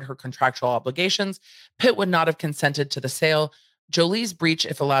Jolie honored her contractual obligations, Pitt would not have consented to the sale. Jolie's breach,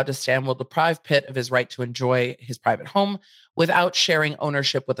 if allowed to stand, will deprive Pitt of his right to enjoy his private home without sharing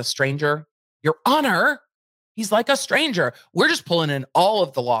ownership with a stranger. Your Honor, he's like a stranger. We're just pulling in all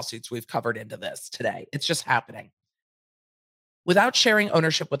of the lawsuits we've covered into this today. It's just happening. Without sharing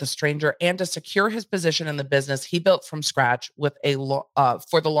ownership with a stranger and to secure his position in the business he built from scratch with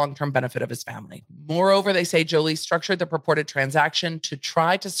for the long-term benefit of his family. Moreover, they say Jolie structured the purported transaction to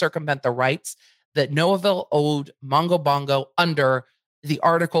try to circumvent the rights that Noville owed Mongo Bongo under the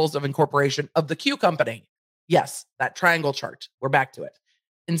Articles of Incorporation of the Q Company. Yes, that triangle chart. We're back to it.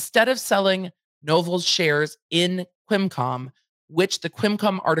 Instead of selling Noville's shares in Quimcom, which the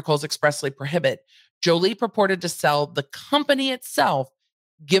Quimcom articles expressly prohibit, Jolie purported to sell the company itself.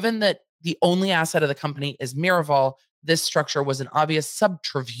 Given that the only asset of the company is Miraval, this structure was an obvious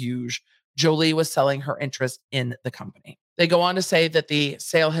subterfuge. Jolie was selling her interest in the company. They go on to say that the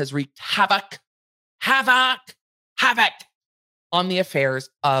sale has wreaked havoc on the affairs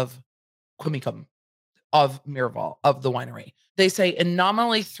of Quimicum, of Miraval, of the winery. They say in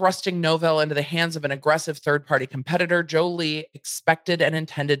nominally thrusting Noville into the hands of an aggressive third-party competitor, Jolie expected and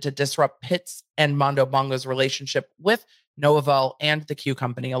intended to disrupt Pitt's and Mondo Bongo's relationship with Noville and the Q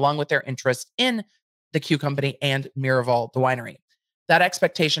Company, along with their interest in the Q Company and Miraval, the winery. That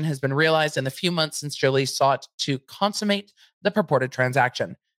expectation has been realized in the few months since Jolie sought to consummate the purported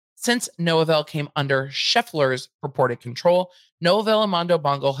transaction. Since Noville came under Scheffler's purported control, Noville and Mondo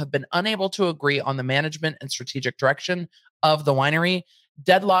Bongo have been unable to agree on the management and strategic direction of the winery,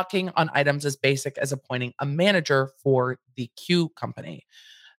 deadlocking on items as basic as appointing a manager for the Q Company.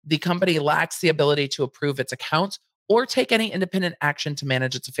 The company lacks the ability to approve its accounts or take any independent action to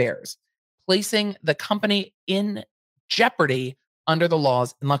manage its affairs, placing the company in jeopardy under the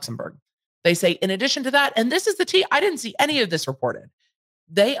laws in Luxembourg. They say, in addition to that, and this is the tea, I didn't see any of this reported.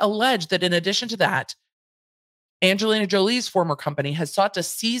 They allege that in addition to that, Angelina Jolie's former company has sought to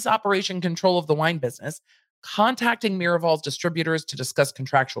seize operation control of the wine business, contacting Miraval's distributors to discuss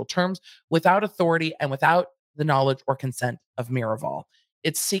contractual terms without authority and without the knowledge or consent of Miraval.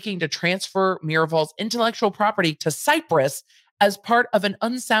 It's seeking to transfer Miraval's intellectual property to Cyprus as part of an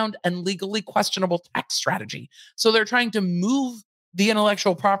unsound and legally questionable tax strategy. So they're trying to move the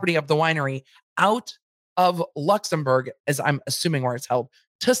intellectual property of the winery out of Luxembourg, as I'm assuming where it's held,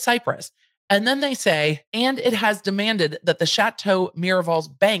 to Cyprus. And then they say, and it has demanded that the Chateau Miraval's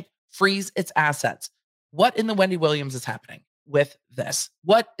bank freeze its assets. What in the Wendy Williams is happening with this?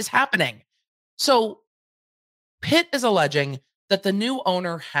 What is happening? So Pitt is alleging that the new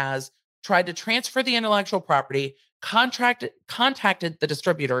owner has tried to transfer the intellectual property, contacted the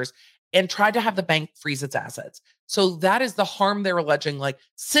distributors, and tried to have the bank freeze its assets. So that is the harm they're alleging. Like,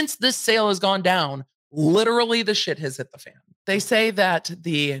 since this sale has gone down, literally the shit has hit the fan. They say that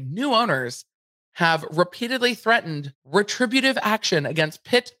the new owners have repeatedly threatened retributive action against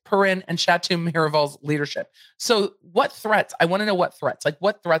Pitt, Perrin, and Chateau Miraval's leadership. So what threats? I want to know what threats. Like,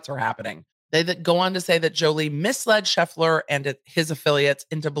 what threats are happening? They go on to say that Jolie misled Scheffler and his affiliates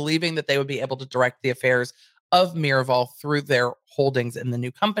into believing that they would be able to direct the affairs of Miraval through their holdings in the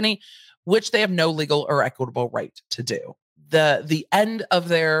new company, which they have no legal or equitable right to do. The end of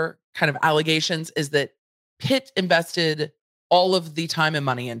their kind of allegations is that Pitt invested all of the time and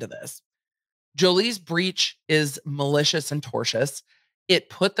money into this. Jolie's breach is malicious and tortious. It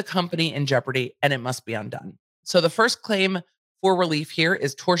put the company in jeopardy and it must be undone. So the first claim for relief here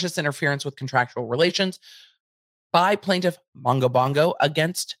is tortious interference with contractual relations by plaintiff Mongo Bongo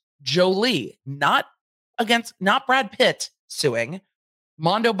against Jolie, not Brad Pitt suing,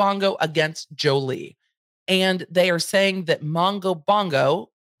 Mondo Bongo against Jolie. And they are saying that Mongo Bongo,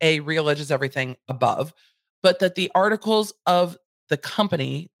 realleges everything above, but that the articles of the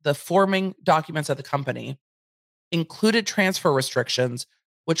company, the forming documents of the company, included transfer restrictions,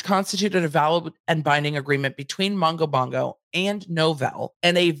 which constituted a valid and binding agreement between Mongo Bongo and Noville,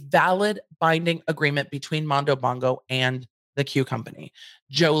 and a valid binding agreement between Mondo Bongo and the Q Company.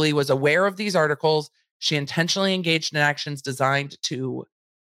 Jolie was aware of these articles. She intentionally engaged in actions designed to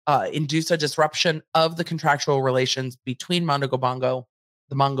induce a disruption of the contractual relations between Mondo Bongo,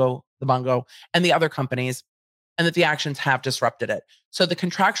 the Mongo, and the other companies, and that the actions have disrupted it. So the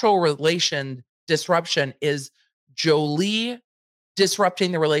contractual relation disruption is Jolie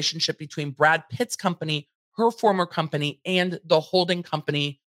disrupting the relationship between Brad Pitt's company, her former company, and the holding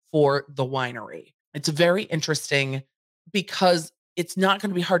company for the winery. It's very interesting because it's not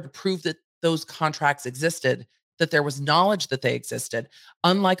going to be hard to prove that those contracts existed, that there was knowledge that they existed,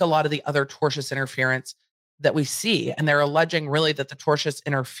 unlike a lot of the other tortious interference that we see. And they're alleging really that the tortious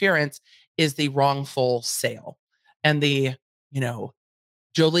interference is the wrongful sale and you know,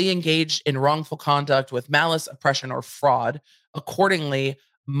 Jolie engaged in wrongful conduct with malice, oppression, or fraud. Accordingly,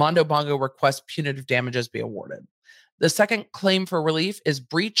 Mondo Bongo requests punitive damages be awarded. The second claim for relief is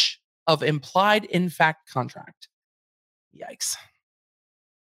breach of implied in fact contract. Yikes.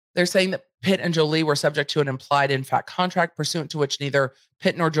 They're saying that Pitt and Jolie were subject to an implied in fact contract pursuant to which neither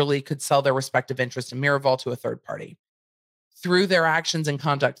Pitt nor Jolie could sell their respective interest in Miraval to a third party through their actions and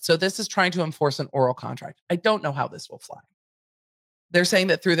conduct. So this is trying to enforce an oral contract. I don't know how this will fly. They're saying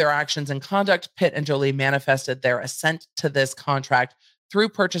that through their actions and conduct, Pitt and Jolie manifested their assent to this contract through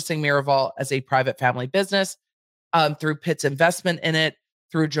purchasing Miraval as a private family business, through Pitt's investment in it,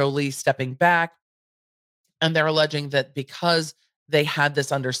 through Jolie stepping back. And they're alleging that because they had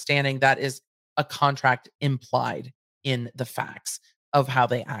this understanding, that is a contract implied in the facts of how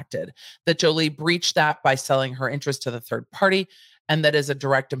they acted. That Jolie breached that by selling her interest to the third party, and that is a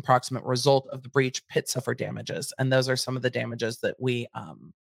direct and proximate result of the breach. Pitt suffered damages, and those are some of the damages that we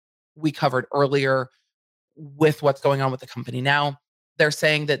covered earlier with what's going on with the company now. They're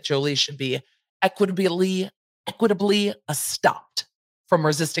saying that Jolie should be equitably stopped from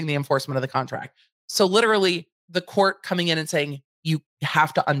resisting the enforcement of the contract. So literally, the court coming in and saying, you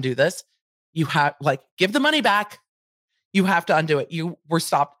have to undo this. You have give the money back. You have to undo it. You were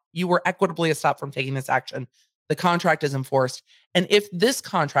stopped. You were equitably stopped from taking this action. The contract is enforced. And if this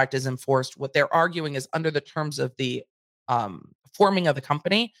contract is enforced, what they're arguing is under the terms of the forming of the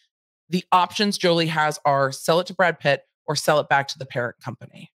company, the options Jolie has are sell it to Brad Pitt or sell it back to the parent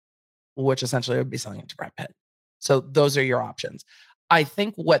company, which essentially would be selling it to Brad Pitt. So those are your options. I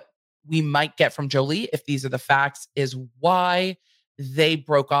think what we might get from Jolie, if these are the facts, is why they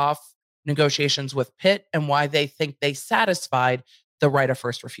broke off negotiations with Pitt and why they think they satisfied the right of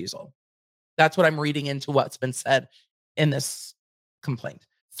first refusal. That's what I'm reading into what's been said in this complaint.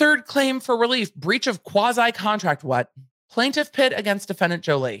 Third claim for relief, breach of quasi-contract what? Plaintiff Pitt against defendant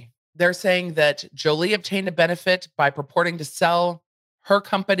Jolie. They're saying that Jolie obtained a benefit by purporting to sell her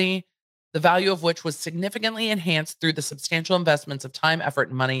company, the value of which was significantly enhanced through the substantial investments of time, effort,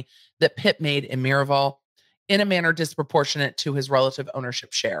 and money that Pitt made in Miraval in a manner disproportionate to his relative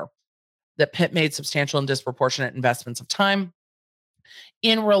ownership share. That Pitt made substantial and disproportionate investments of time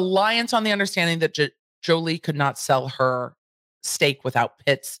in reliance on the understanding that Jolie could not sell her stake without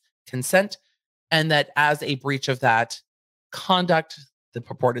Pitt's consent, and that as a breach of that conduct, the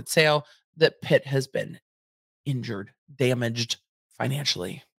purported sale, that Pitt has been injured, damaged,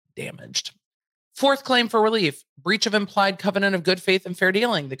 financially damaged. Fourth claim for relief, breach of implied covenant of good faith and fair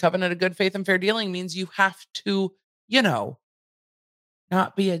dealing. The covenant of good faith and fair dealing means you have to,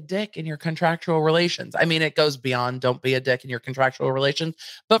 not be a dick in your contractual relations. I mean, it goes beyond don't be a dick in your contractual relations,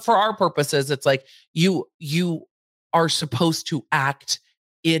 but for our purposes, it's like you are supposed to act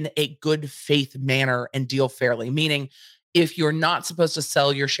in a good faith manner and deal fairly, meaning if you're not supposed to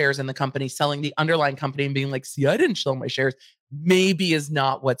sell your shares in the company, selling the underlying company and being like, see, I didn't sell my shares, maybe is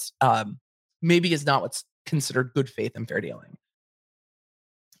not what's considered good faith and fair dealing.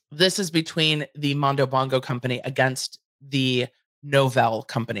 This is between the Mondo Bongo company against the Novel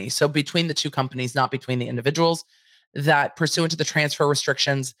company. So between the two companies, not between the individuals, that pursuant to the transfer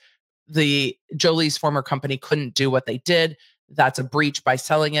restrictions, the Jolie's former company couldn't do what they did. That's a breach by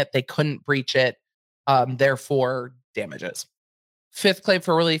selling it. They couldn't breach it. Therefore, damages. Fifth claim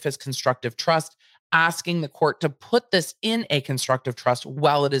for relief is constructive trust, asking the court to put this in a constructive trust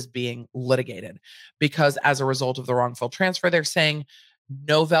while it is being litigated. Because as a result of the wrongful transfer, they're saying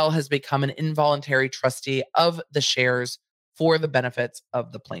Novel has become an involuntary trustee of the shares for the benefits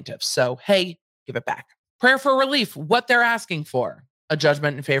of the plaintiffs. So, hey, give it back. Prayer for relief, what they're asking for: a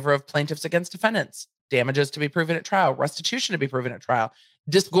judgment in favor of plaintiffs against defendants, damages to be proven at trial, restitution to be proven at trial,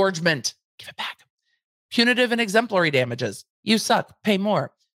 disgorgement, give it back, punitive and exemplary damages, you suck, pay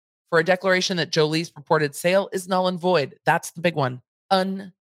more, for a declaration that Jolie's purported sale is null and void. That's the big one.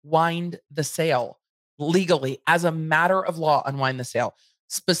 Unwind the sale legally, as a matter of law, unwind the sale.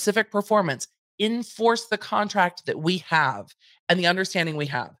 Specific performance, enforce the contract that we have and the understanding we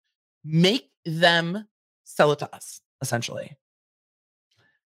have. Make them sell it to us, essentially.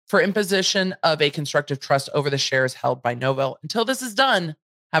 for imposition of a constructive trust over the shares held by Novel. Until this is done,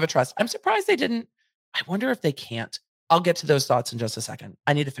 have a trust. I'm surprised they didn't. I wonder if they can't. I'll get to those thoughts in just a second.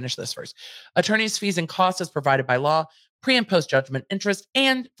 I need to finish this first. Attorney's fees and costs as provided by law, pre and post judgment interest,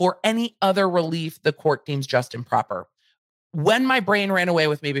 and for any other relief the court deems just and proper. When my brain ran away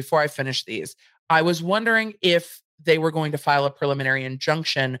with me before I finished these, I was wondering if they were going to file a preliminary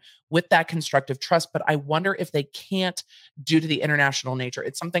injunction with that constructive trust, but I wonder if they can't due to the international nature.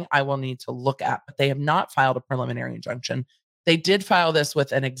 It's something I will need to look at, but they have not filed a preliminary injunction. They did file this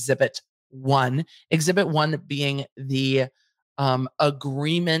with an Exhibit 1, Exhibit 1 being the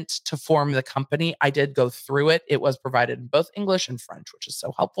agreement to form the company. I did go through it. It was provided in both English and French, which is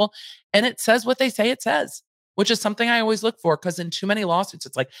so helpful. And it says what they say it says, which is something I always look for, because in too many lawsuits,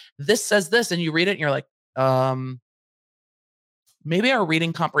 it's like, this says this, and you read it and you're like, maybe our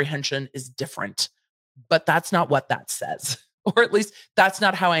reading comprehension is different, but that's not what that says. Or at least that's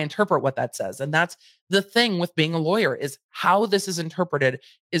not how I interpret what that says. And that's the thing with being a lawyer, is how this is interpreted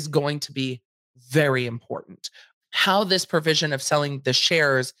is going to be very important. How this provision of selling the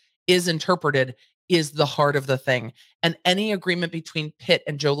shares is interpreted is the heart of the thing. And any agreement between Pitt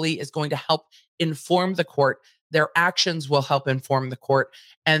and Jolie is going to help inform the court. Their actions will help inform the court.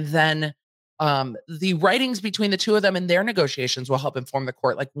 And then the writings between the two of them and their negotiations will help inform the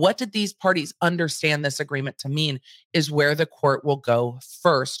court. Like, what did these parties understand this agreement to mean is where the court will go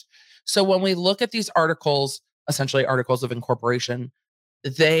first. So when we look at these articles, essentially articles of incorporation,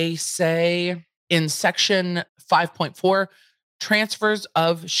 they say in section 5.4, transfers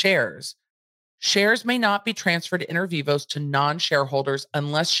of shares. Shares may not be transferred inter vivos to non-shareholders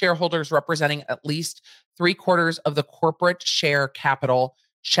unless shareholders representing at least 3/4 of the corporate share capital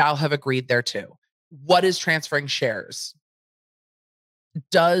shall have agreed thereto. What is transferring shares?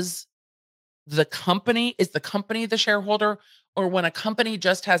 Is the company the shareholder? Or when a company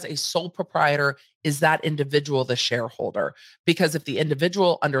just has a sole proprietor, is that individual the shareholder? Because if the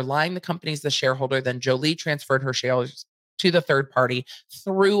individual underlying the company is the shareholder, then Jolie transferred her shares to the third party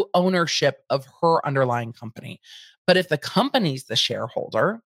through ownership of her underlying company. But if the company's the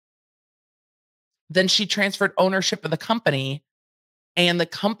shareholder, then she transferred ownership of the company, and the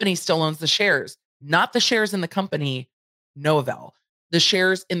company still owns the shares, not the shares in the company, Novel, the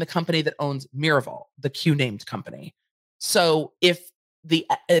shares in the company that owns Miraval, the Q named company. So if the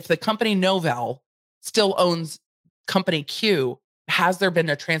company Novel still owns company Q, has there been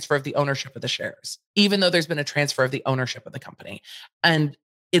a transfer of the ownership of the shares, even though there's been a transfer of the ownership of the company? And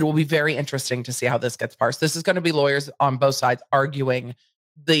it will be very interesting to see how this gets parsed. This is going to be lawyers on both sides arguing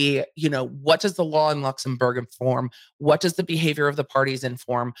what does the law in Luxembourg inform? What does the behavior of the parties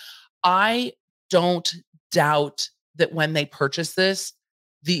inform? I don't doubt that when they purchased this,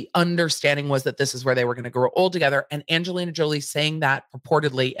 the understanding was that this is where they were going to grow old together. And Angelina Jolie saying that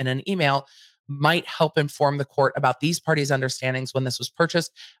purportedly in an email might help inform the court about these parties' understandings when this was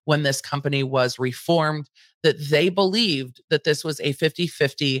purchased, when this company was reformed, that they believed that this was a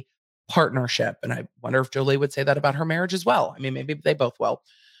 50-50 partnership. And I wonder if Jolie would say that about her marriage as well. I mean, maybe they both will.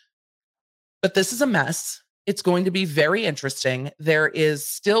 But this is a mess. It's going to be very interesting. There is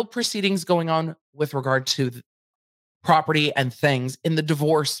still proceedings going on with regard to property and things in the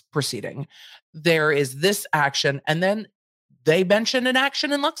divorce proceeding. There is this action, and then they mentioned an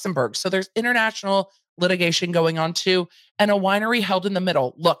action in Luxembourg. So there's international litigation going on too, and a winery held in the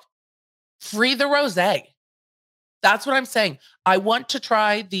middle. Look, free the rosé. That's what I'm saying. I want to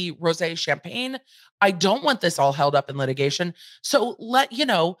try the rosé champagne. I don't want this all held up in litigation. So let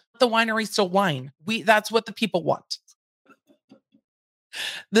the winery still wine. That's what the people want.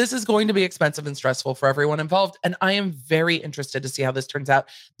 This is going to be expensive and stressful for everyone involved. And I am very interested to see how this turns out.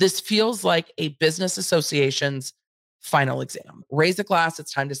 This feels like a business association's final exam. Raise a glass.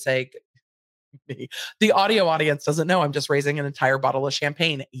 It's time to say, the audio audience doesn't know I'm just raising an entire bottle of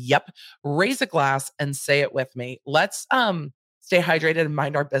champagne. Yep. Raise a glass and say it with me. Let's stay hydrated and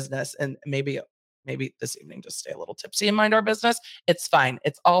mind our business. And maybe this evening, just stay a little tipsy and mind our business. It's fine.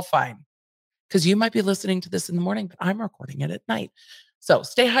 It's all fine. Because you might be listening to this in the morning, but I'm recording it at night. So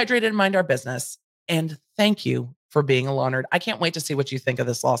stay hydrated and mind our business. And thank you for being a law nerd. I can't wait to see what you think of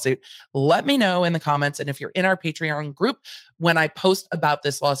this lawsuit. Let me know in the comments. And if you're in our Patreon group, when I post about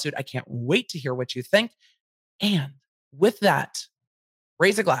this lawsuit, I can't wait to hear what you think. And with that,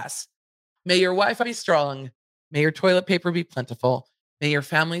 raise a glass. May your Wi-Fi be strong. May your toilet paper be plentiful. May your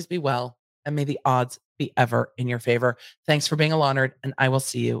families be well. And may the odds be ever in your favor. Thanks for being a law nerd. And I will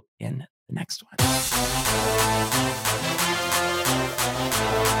see you in the next one.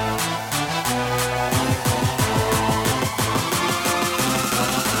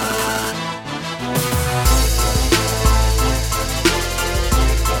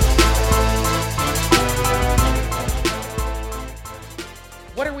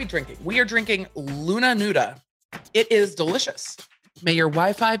 drinking? We are drinking Luna Nuda. It is delicious. May your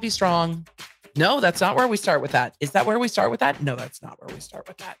Wi-Fi be strong. No, that's not where we start with that. Is that where we start with that? No, that's not where we start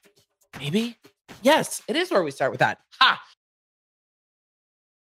with that. Maybe? Yes, it is where we start with that. Ha!